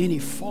stronger than any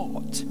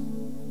fault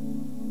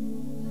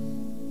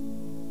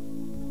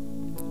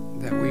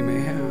that we may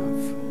have.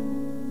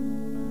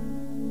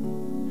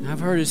 And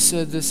I've heard it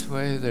said this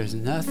way, there's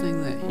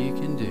nothing that you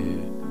can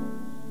do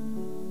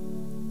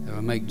that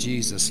will make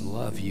Jesus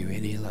love you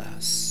any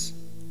less.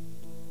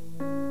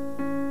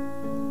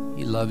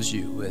 He loves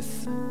you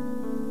with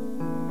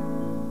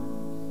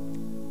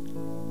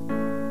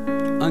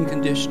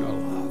unconditional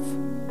love,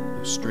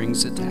 no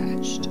strings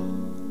attached.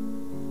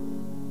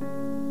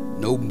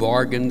 No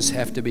bargains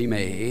have to be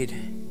made.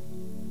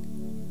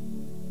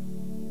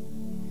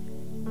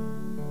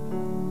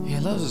 He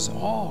loves us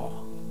all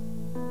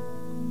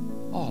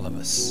of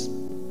us,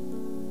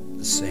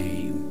 the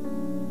same.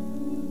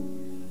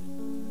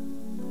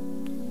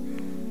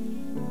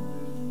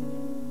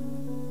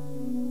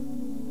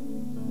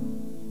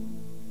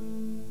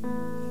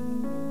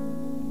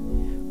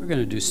 We're going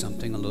to do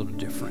something a little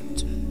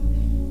different.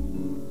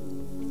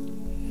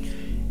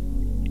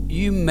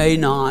 You may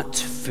not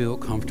feel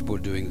comfortable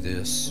doing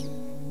this,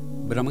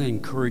 but I'm going to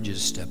encourage you to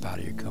step out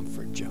of your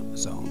comfort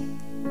zone.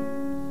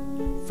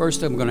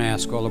 First, I'm going to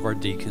ask all of our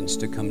deacons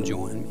to come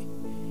join me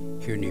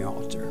here in the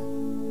altar.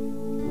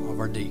 All of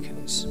our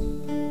deacons.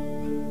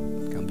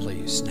 Come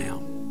please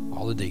now.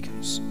 All the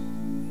deacons.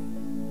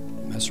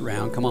 Mess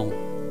around. Come on.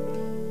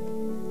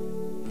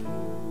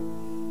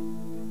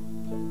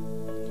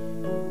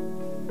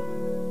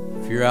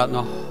 If you're out in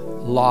the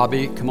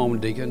lobby, come on,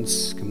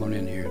 deacons. Come on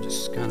in here.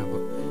 Just kind of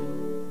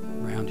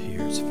around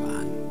here is fine.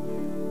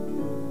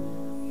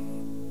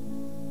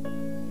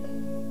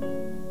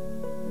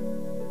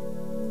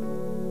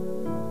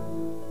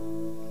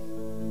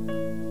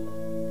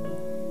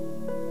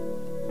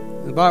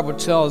 The Bible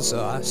tells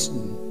us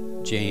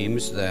in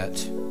James that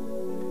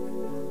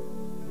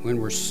when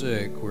we're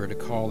sick, we're to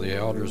call the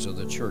elders of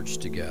the church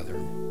together.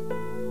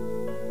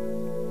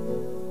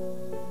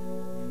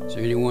 Is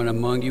there anyone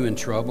among you in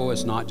trouble?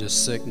 It's not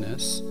just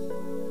sickness.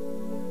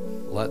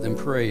 Let them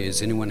pray.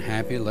 Is anyone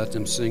happy? Let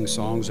them sing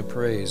songs of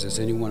praise. Is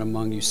anyone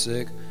among you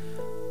sick?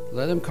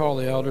 Let them call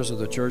the elders of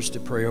the church to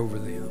pray over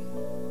them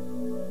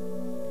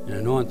and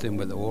anoint them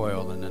with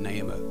oil in the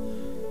name of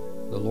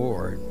the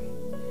Lord.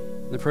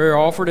 The prayer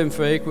offered in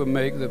faith will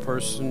make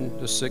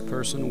the sick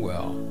person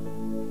well.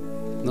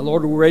 And the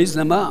Lord will raise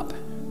them up.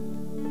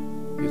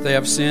 If they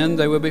have sinned,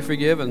 they will be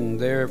forgiven.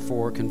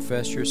 Therefore,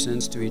 confess your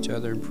sins to each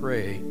other and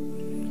pray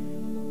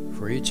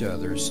for each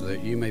other so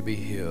that you may be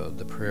healed.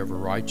 The prayer of a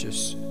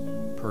righteous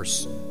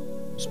person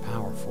is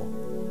powerful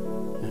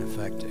and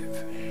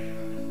effective.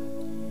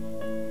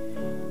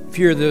 If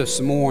you're this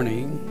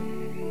morning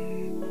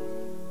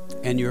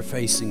and you're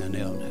facing an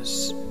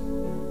illness,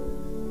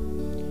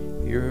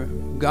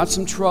 you've got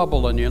some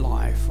trouble in your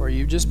life, or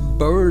you're just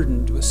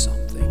burdened with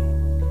something,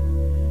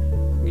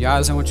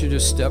 guys, I want you to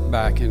just step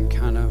back and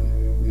kind of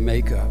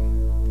make a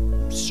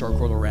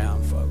circle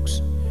around, folks.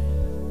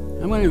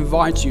 I'm going to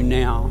invite you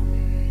now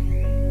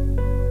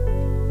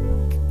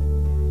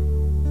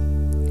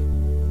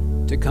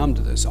to come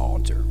to this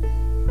altar.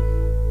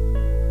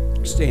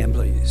 Stand,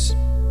 please.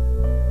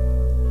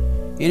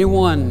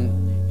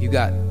 Anyone you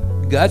got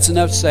guts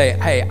enough to say,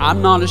 hey,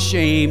 I'm not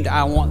ashamed.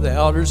 I want the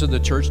elders of the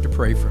church to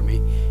pray for me.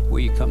 Will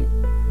you come?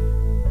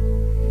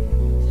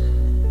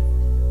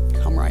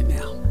 Come right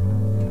now.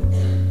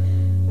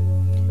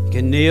 You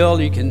can kneel,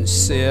 you can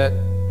sit,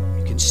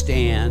 you can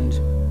stand.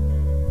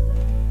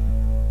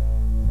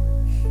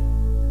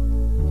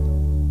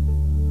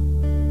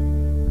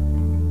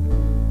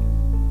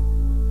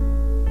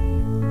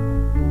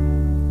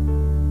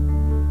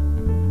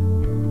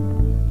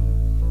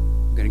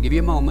 I'm going to give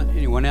you a moment.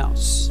 Anyone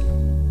else?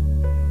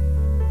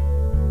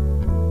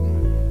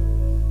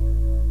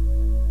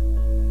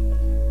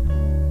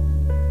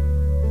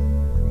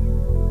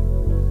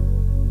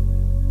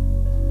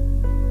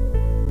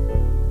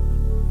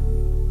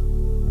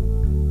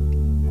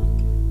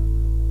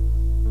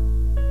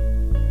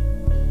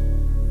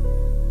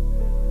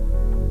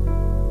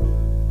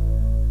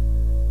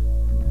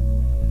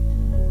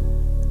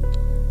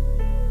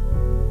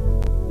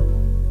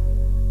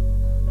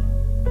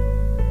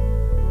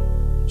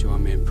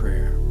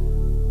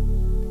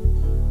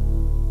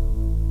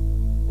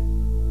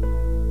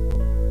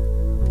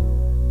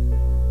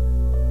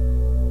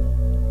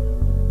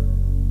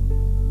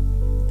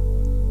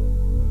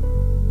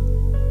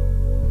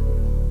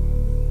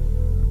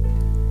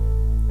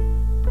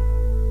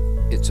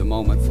 It's a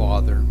moment,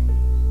 Father,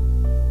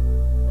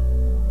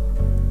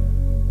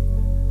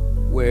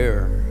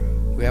 where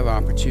we have an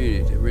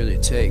opportunity to really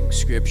take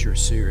Scripture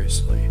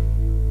seriously.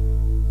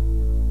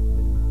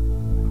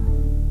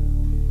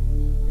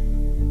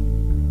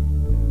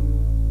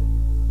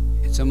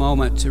 It's a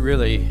moment to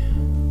really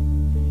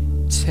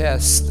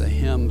test the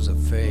hymns of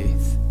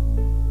faith,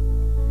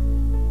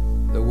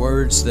 the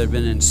words that have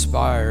been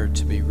inspired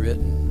to be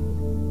written,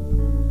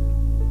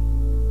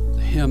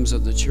 the hymns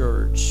of the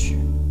church,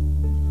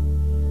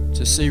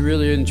 to see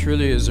really and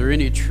truly, is there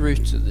any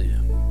truth to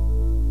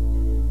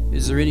them?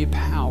 Is there any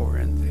power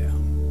in them?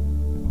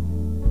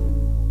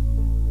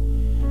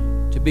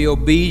 To be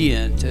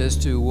obedient as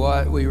to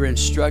what we were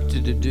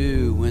instructed to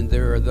do when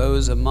there are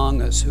those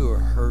among us who are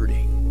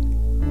hurting,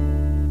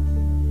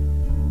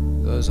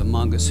 those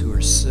among us who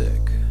are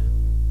sick,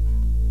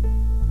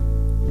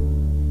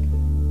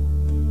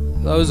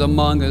 those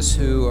among us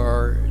who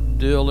are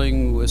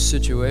dealing with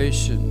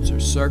situations or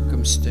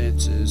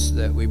circumstances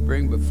that we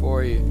bring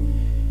before you.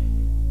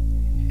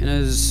 And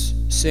as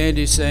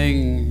Sandy's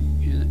saying,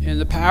 in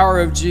the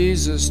power of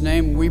Jesus'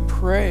 name, we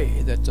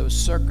pray that those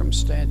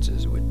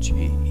circumstances would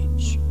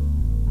change.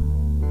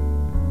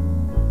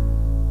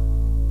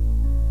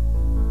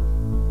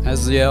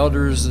 As the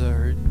elders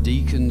or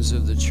deacons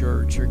of the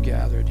church are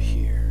gathered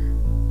here,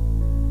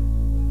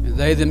 and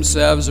they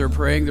themselves are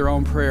praying their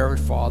own prayer,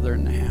 Father,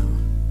 now,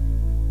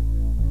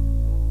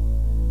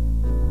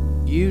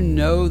 you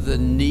know the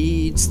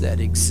needs that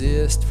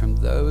exist from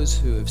those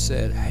who have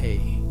said,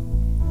 hey,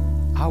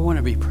 I want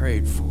to be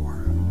prayed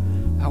for.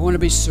 I want to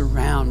be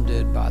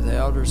surrounded by the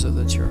elders of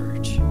the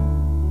church.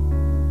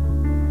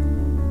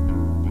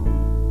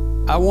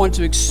 I want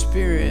to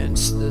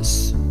experience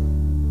this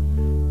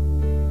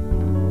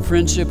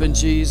friendship in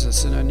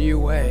Jesus in a new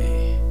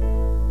way.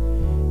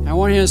 I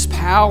want His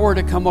power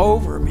to come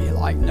over me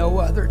like no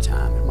other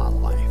time in my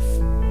life.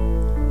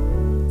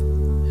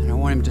 And I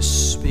want Him to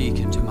speak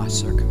into my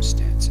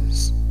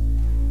circumstances.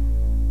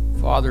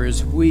 Father,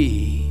 as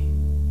we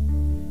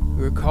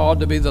who are called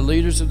to be the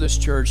leaders of this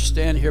church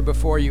stand here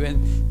before you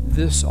in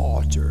this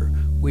altar,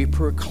 we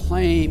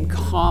proclaim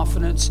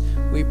confidence.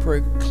 We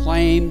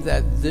proclaim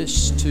that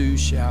this too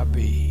shall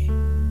be.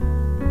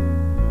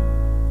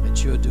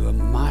 That you'll do a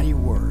mighty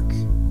work,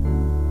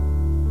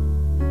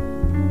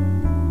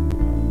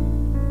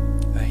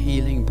 a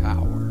healing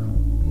power.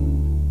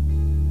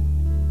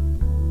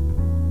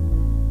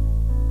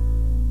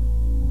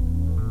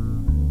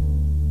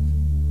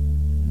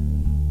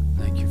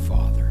 Thank you,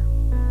 Father,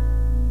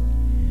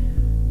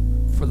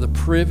 for the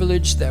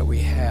privilege that we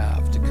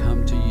have to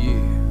come to you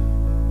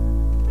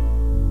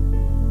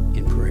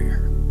in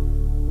prayer.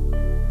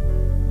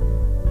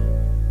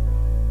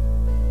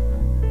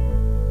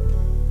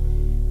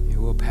 It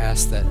will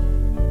pass that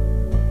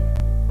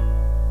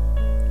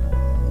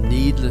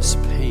needless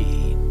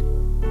pain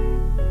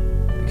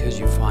because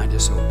you find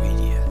us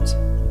obedient.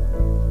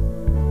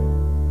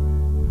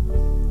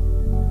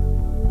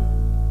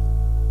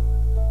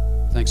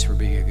 Thanks for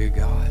being a good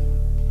God.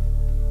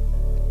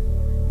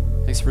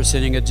 Thanks for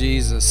sending a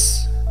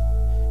Jesus,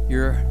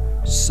 your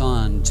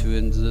Son,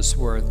 into this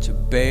world to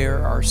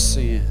bear our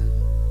sin,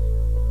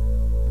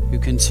 who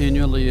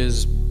continually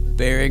is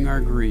bearing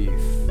our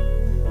grief,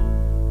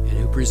 and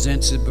who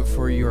presents it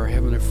before you, our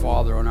Heavenly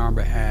Father, on our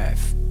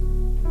behalf,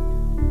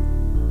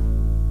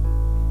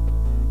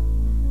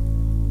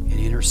 and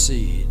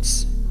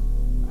intercedes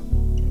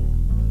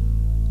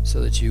so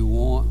that you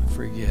won't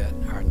forget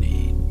our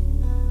need.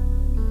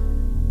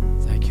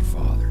 Thank you,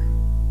 Father.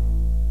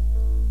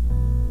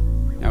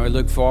 Now we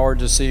look forward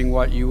to seeing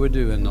what you would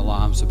do in the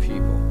lives of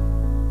people.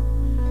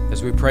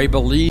 As we pray,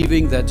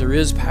 believing that there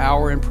is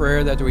power in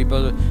prayer, that we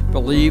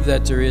believe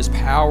that there is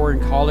power in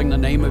calling the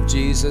name of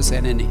Jesus,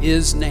 and in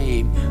His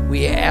name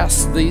we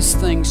ask these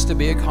things to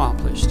be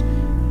accomplished.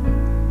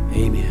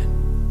 Amen.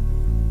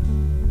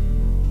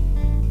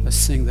 Let's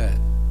sing that.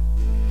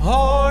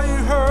 Are you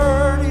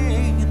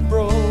hurting and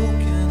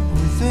broken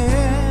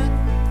within?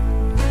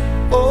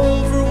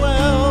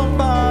 Overwhelmed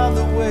by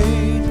the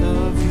weight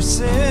of your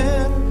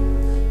sin?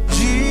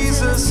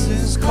 Jesus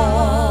is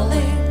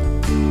calling.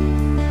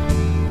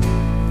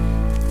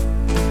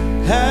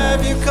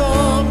 Have you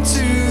come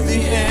to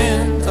the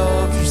end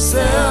of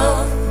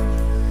yourself?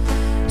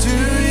 Do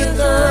you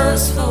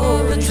thirst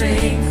for a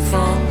drink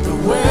from the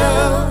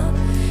well?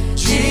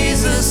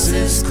 Jesus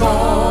is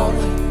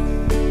calling.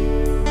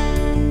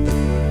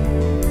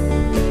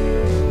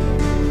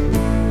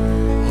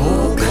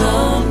 Oh,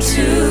 come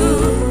to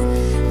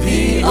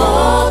the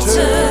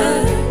altar.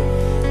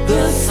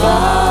 The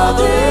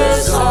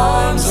Father's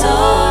arms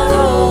are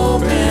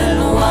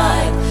open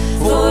wide.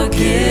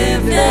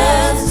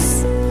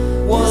 Forgiveness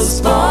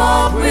was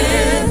bought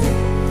with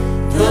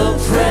the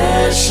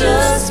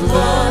precious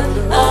blood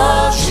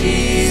of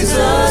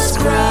Jesus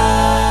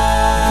Christ.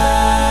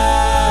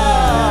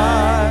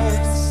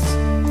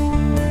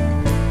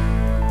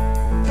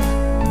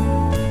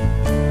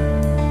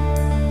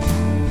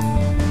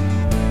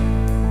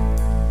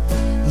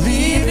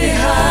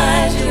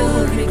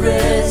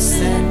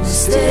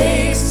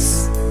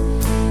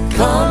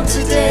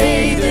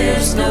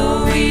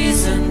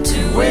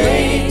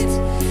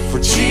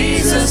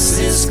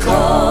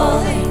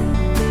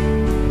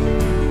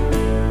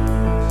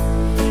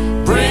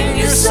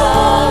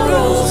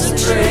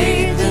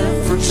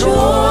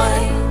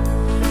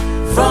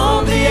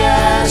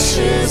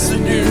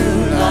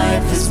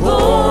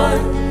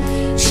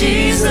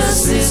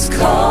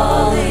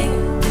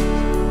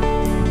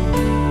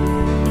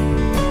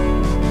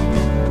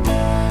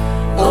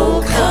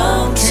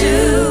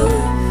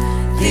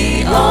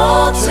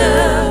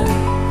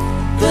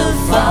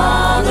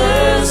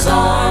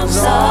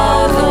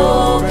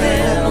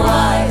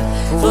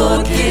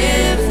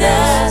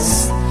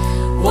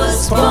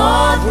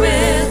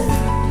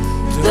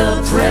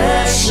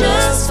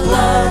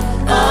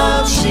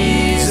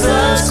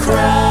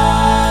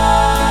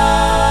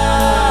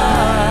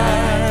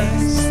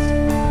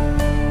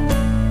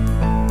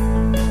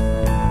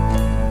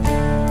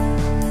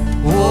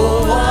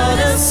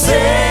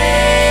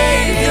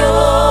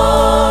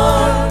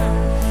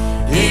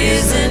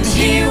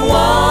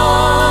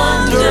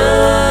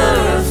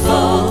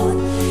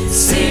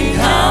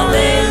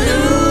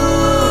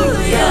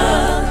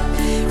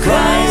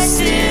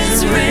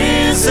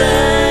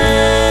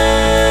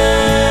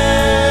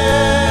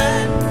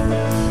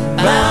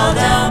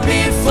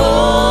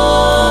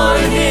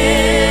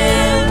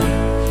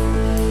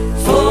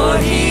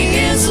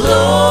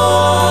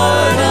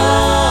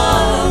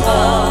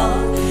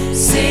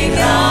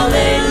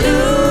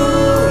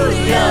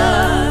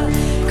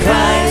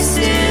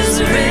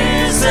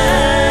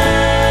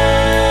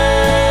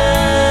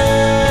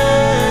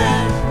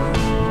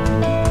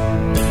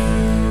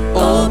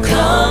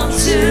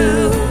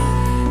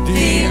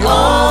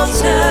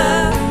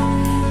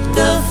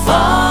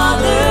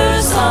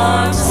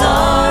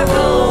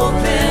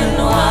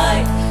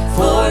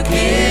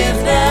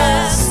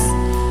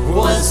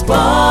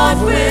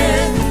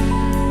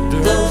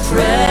 with the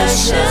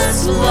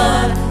precious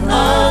blood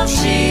of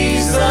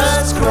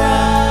Jesus Christ.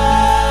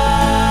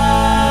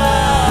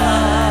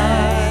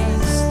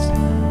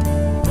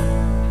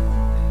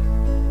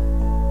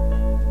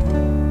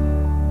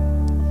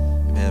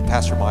 Amen.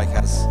 Pastor Mike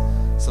has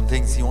some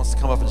things he wants to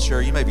come up and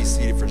share. You may be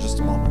seated for just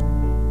a moment.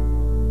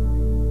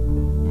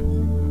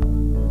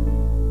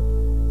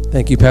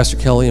 Thank you, Pastor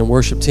Kelly and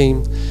worship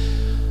team.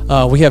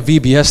 We have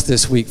VBS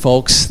this week,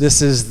 folks.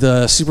 This is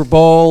the Super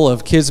Bowl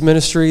of kids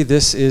ministry.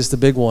 This is the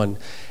big one.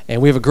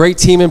 And we have a great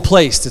team in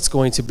place that's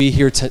going to be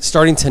here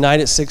starting tonight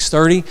at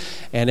 6:30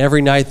 and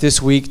every night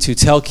this week to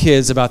tell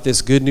kids about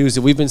this good news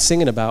that we've been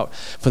singing about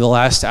for the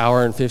last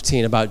hour and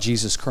 15 about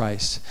Jesus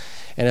Christ.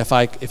 And if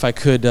I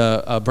could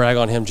brag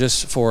on him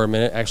just for a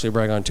minute, actually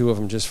brag on two of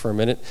them just for a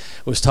minute,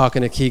 I was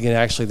talking to Keegan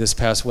actually this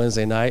past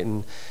Wednesday night,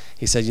 and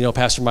he said, you know,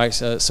 Pastor Mike,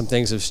 some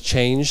things have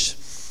changed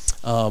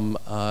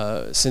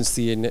since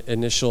the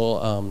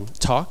initial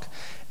talk.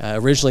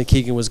 Originally,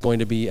 Keegan was going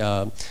to be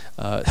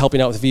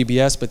helping out with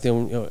VBS, but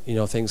then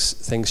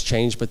things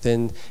changed. But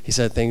then he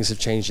said things have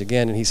changed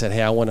again, and he said,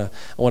 "Hey, I want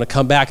to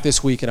come back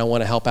this week, and I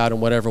want to help out in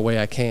whatever way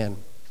I can."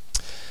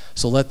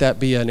 So let that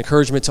be an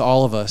encouragement to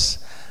all of us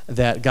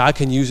that God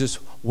can use us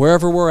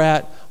wherever we're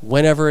at,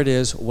 whenever it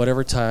is,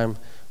 whatever time,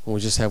 when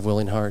we just have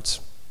willing hearts.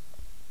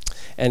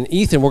 And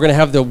Ethan, we're going to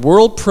have the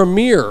world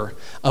premiere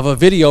of a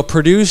video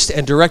produced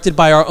and directed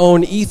by our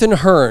own Ethan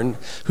Hearn,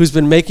 who's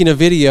been making a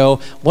video.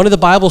 One of the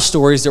Bible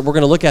stories that we're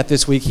going to look at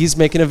this week, he's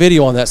making a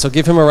video on that. So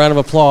give him a round of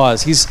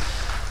applause. He's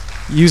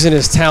using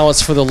his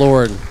talents for the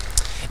Lord.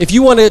 If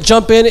you want to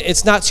jump in,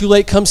 it's not too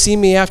late. Come see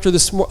me after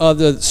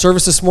the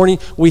service this morning.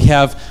 We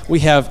have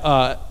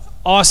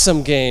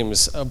awesome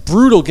games,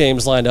 brutal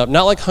games lined up,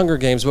 not like Hunger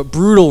Games, but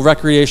brutal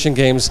recreation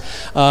games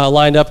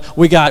lined up.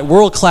 We got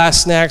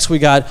world-class snacks. We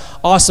got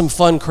awesome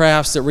fun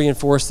crafts that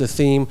reinforce the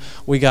theme.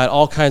 We got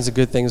all kinds of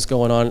good things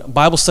going on.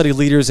 Bible study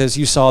leaders, as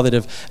you saw, that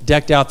have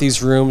decked out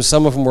these rooms.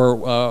 Some of them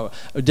were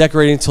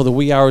decorating until the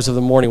wee hours of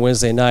the morning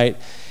Wednesday night.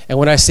 And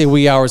when I say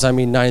wee hours, I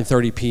mean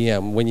 9:30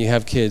 p.m. When you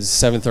have kids,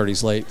 7:30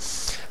 is late.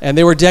 And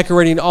they were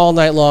decorating all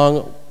night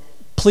long.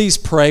 Please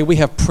pray. We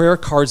have prayer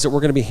cards that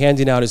we're going to be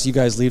handing out as you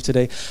guys leave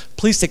today.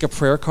 Please take a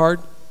prayer card.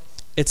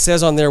 It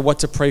says on there what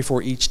to pray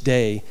for each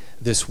day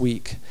this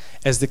week.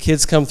 As the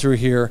kids come through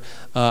here,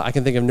 I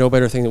can think of no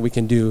better thing that we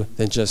can do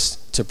than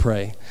just to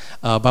pray.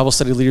 Bible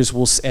study leaders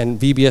and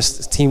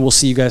VBS team will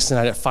see you guys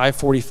tonight at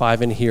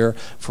 5:45 in here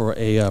for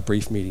a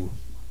brief meeting.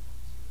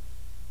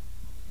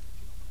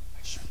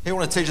 Hey, I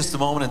want to take just a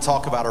moment and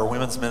talk about our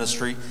women's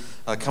ministry.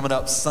 Coming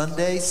up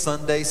Sunday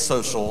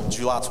Social,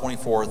 July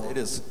 24th. It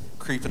is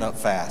creeping up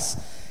fast.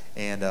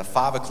 And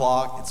 5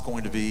 o'clock, it's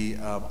going to be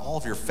all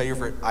of your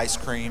favorite ice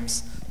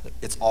creams.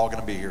 It's all going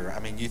to be here. I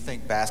mean, you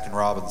think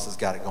Baskin-Robbins has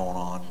got it going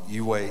on.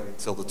 You wait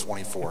till the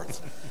 24th.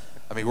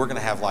 I mean, we're going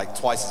to have like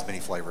twice as many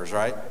flavors,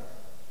 right?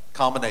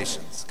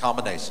 Combinations.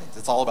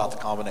 It's all about the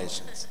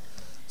combinations.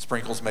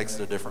 Sprinkles makes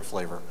it a different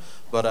flavor.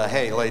 But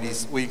hey,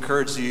 ladies, we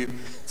encourage you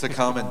to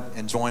come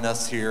and join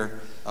us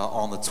here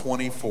on the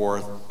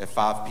 24th at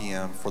 5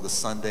 p.m. for the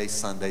Sunday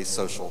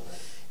Social.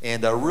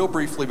 And real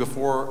briefly,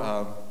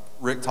 before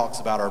Rick talks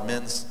about our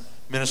men's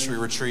ministry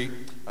retreat,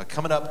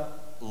 coming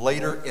up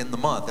later in the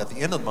month, at the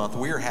end of the month,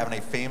 we are having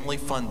a family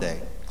fun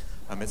day.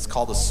 It's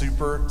called the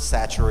Super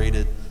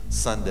Saturated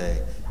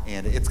Sunday,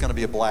 and it's going to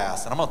be a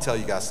blast. And I'm going to tell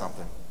you guys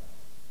something.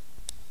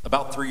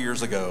 About 3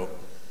 years ago,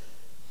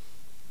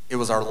 it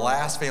was our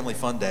last family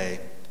fun day.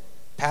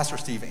 Pastor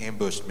Steve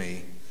ambushed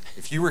me.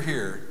 If you were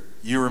here,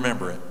 you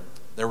remember it.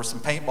 There were some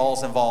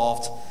paintballs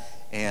involved,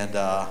 and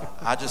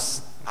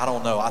I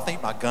don't know. I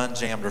think my gun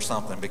jammed or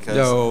something because...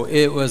 No,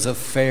 it was a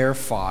fair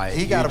fight.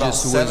 He got about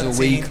 17. Was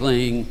a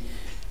weakling.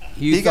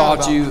 You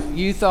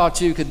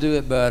thought you could do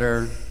it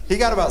better. He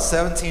got about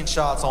 17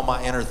 shots on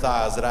my inner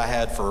thighs that I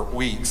had for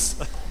weeks,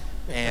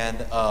 and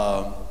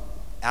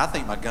I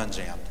think my gun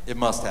jammed. It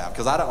must have,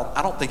 because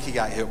I don't think he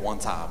got hit one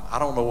time. I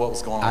don't know what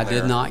was going on there.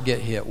 I did not get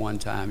hit one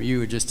time. You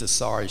were just a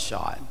sorry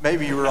shot.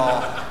 Maybe you were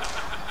all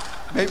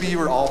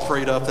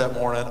prayed up that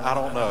morning. I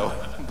don't know,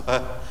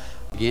 but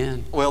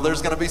again. Well,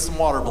 there's going to be some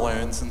water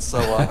balloons, and so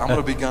I'm going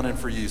to be gunning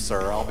for you,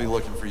 sir. I'll be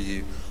looking for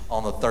you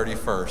on the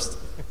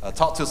 31st.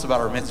 Talk to us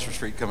about our men's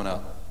retreat coming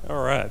up.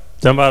 All right.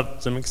 Talking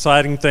about some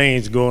exciting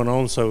things going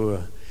on.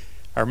 So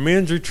our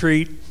men's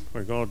retreat,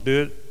 we're going to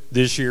do it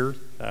this year.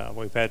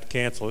 We've had to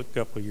cancel it a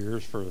couple of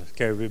years for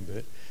COVID,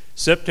 but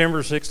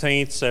September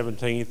 16th,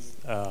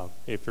 17th,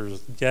 if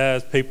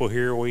there's people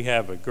here, we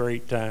have a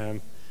great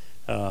time.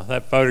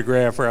 That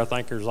photograph where I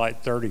think there's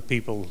like 30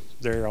 people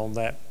there on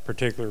that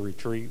particular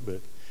retreat,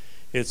 but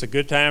it's a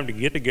good time to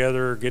get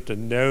together, get to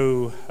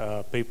know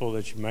people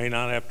that you may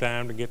not have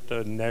time to get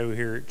to know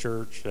here at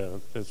church.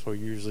 That's where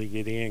we usually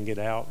get in, get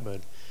out, but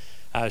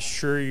I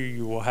assure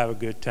you will have a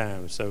good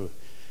time. So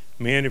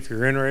men, if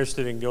you're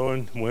interested in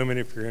going, women,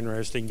 if you're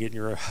interested in getting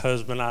your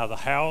husband out of the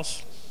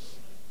house,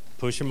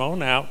 push him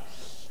on out.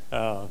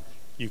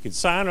 You can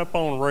sign up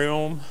on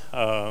Realm.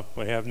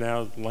 We have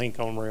now a link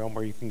on Realm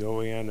where you can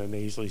go in and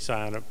easily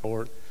sign up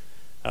for it.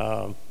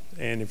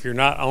 And if you're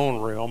not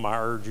on Realm, I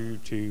urge you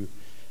to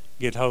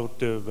get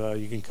hold of,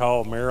 you can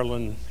call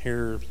Marilyn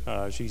here.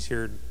 She's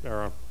here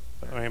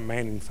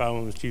manning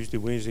phones Tuesday,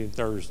 Wednesday, and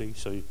Thursday,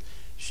 so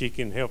she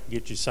can help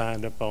get you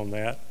signed up on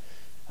that.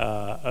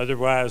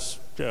 Otherwise,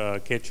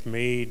 catch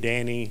me,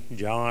 Danny,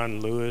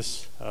 John,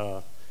 Lewis.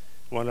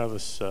 One of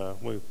us,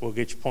 we'll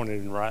get you pointed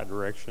in the right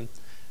direction.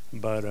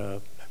 But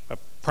I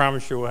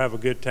promise you we'll have a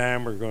good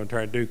time. We're going to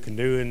try to do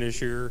canoeing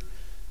this year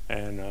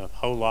and a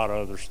whole lot of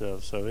other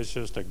stuff. So it's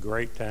just a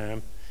great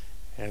time.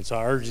 And so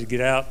I urge you to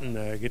get out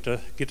and get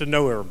to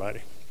know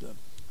everybody.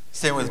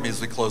 Stand with me as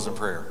we close in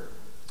prayer.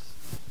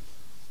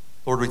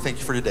 Lord, we thank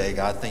you for today,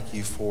 God. Thank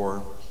you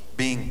for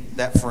being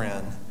that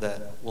friend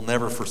that will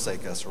never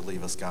forsake us or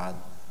leave us, God.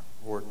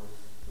 Lord,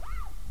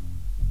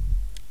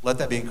 let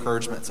that be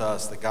encouragement to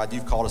us that, God,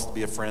 you've called us to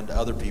be a friend to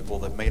other people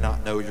that may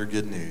not know your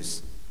good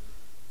news.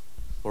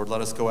 Lord,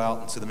 let us go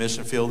out into the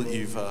mission field that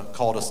you've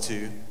called us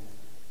to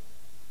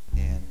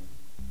and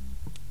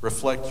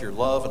reflect your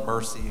love and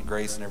mercy and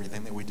grace in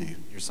everything that we do.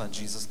 In your Son,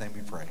 Jesus' name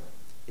we pray.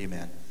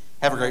 Amen.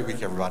 Have a great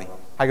week, everybody.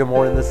 Hi, good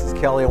morning. This is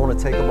Kelly. I want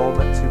to take a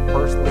moment to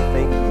personally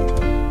thank you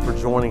for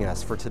joining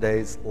us for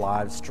today's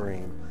live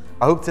stream.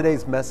 I hope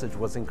today's message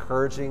was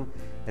encouraging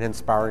and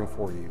inspiring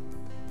for you.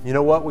 You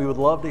know what? We would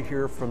love to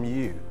hear from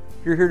you.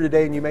 If you're here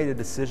today and you made a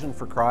decision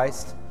for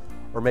Christ,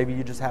 or maybe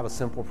you just have a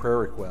simple prayer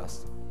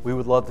request, we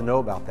would love to know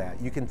about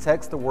that. You can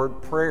text the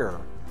word prayer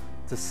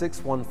to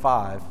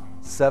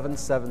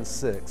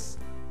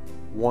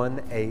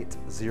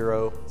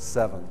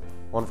 615-776-1807.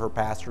 One of our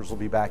pastors will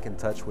be back in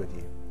touch with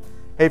you.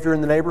 Hey, if you're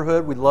in the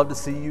neighborhood, we'd love to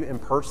see you in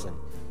person.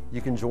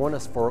 You can join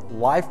us for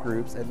life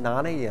groups at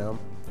 9 a.m.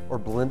 or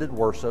blended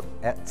worship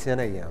at 10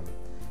 a.m.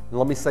 And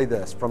let me say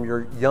this, from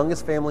your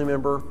youngest family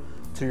member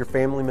to your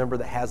family member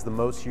that has the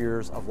most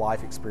years of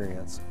life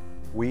experience,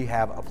 we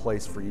have a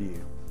place for you.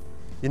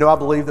 You know, I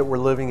believe that we're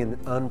living in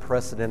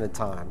unprecedented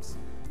times.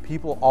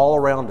 People all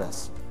around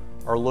us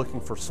are looking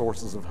for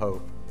sources of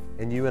hope.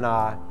 And you and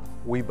I,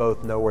 we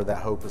both know where that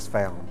hope is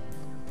found.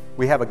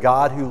 We have a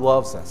God who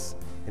loves us,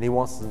 and he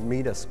wants to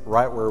meet us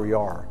right where we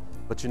are.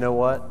 But you know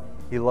what?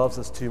 He loves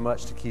us too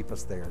much to keep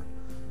us there.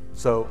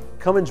 So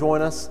come and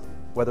join us,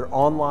 whether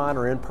online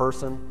or in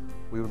person.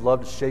 We would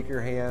love to shake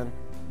your hand,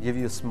 give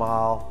you a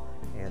smile,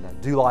 and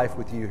do life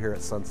with you here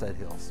at Sunset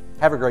Hills.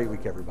 Have a great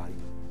week, everybody.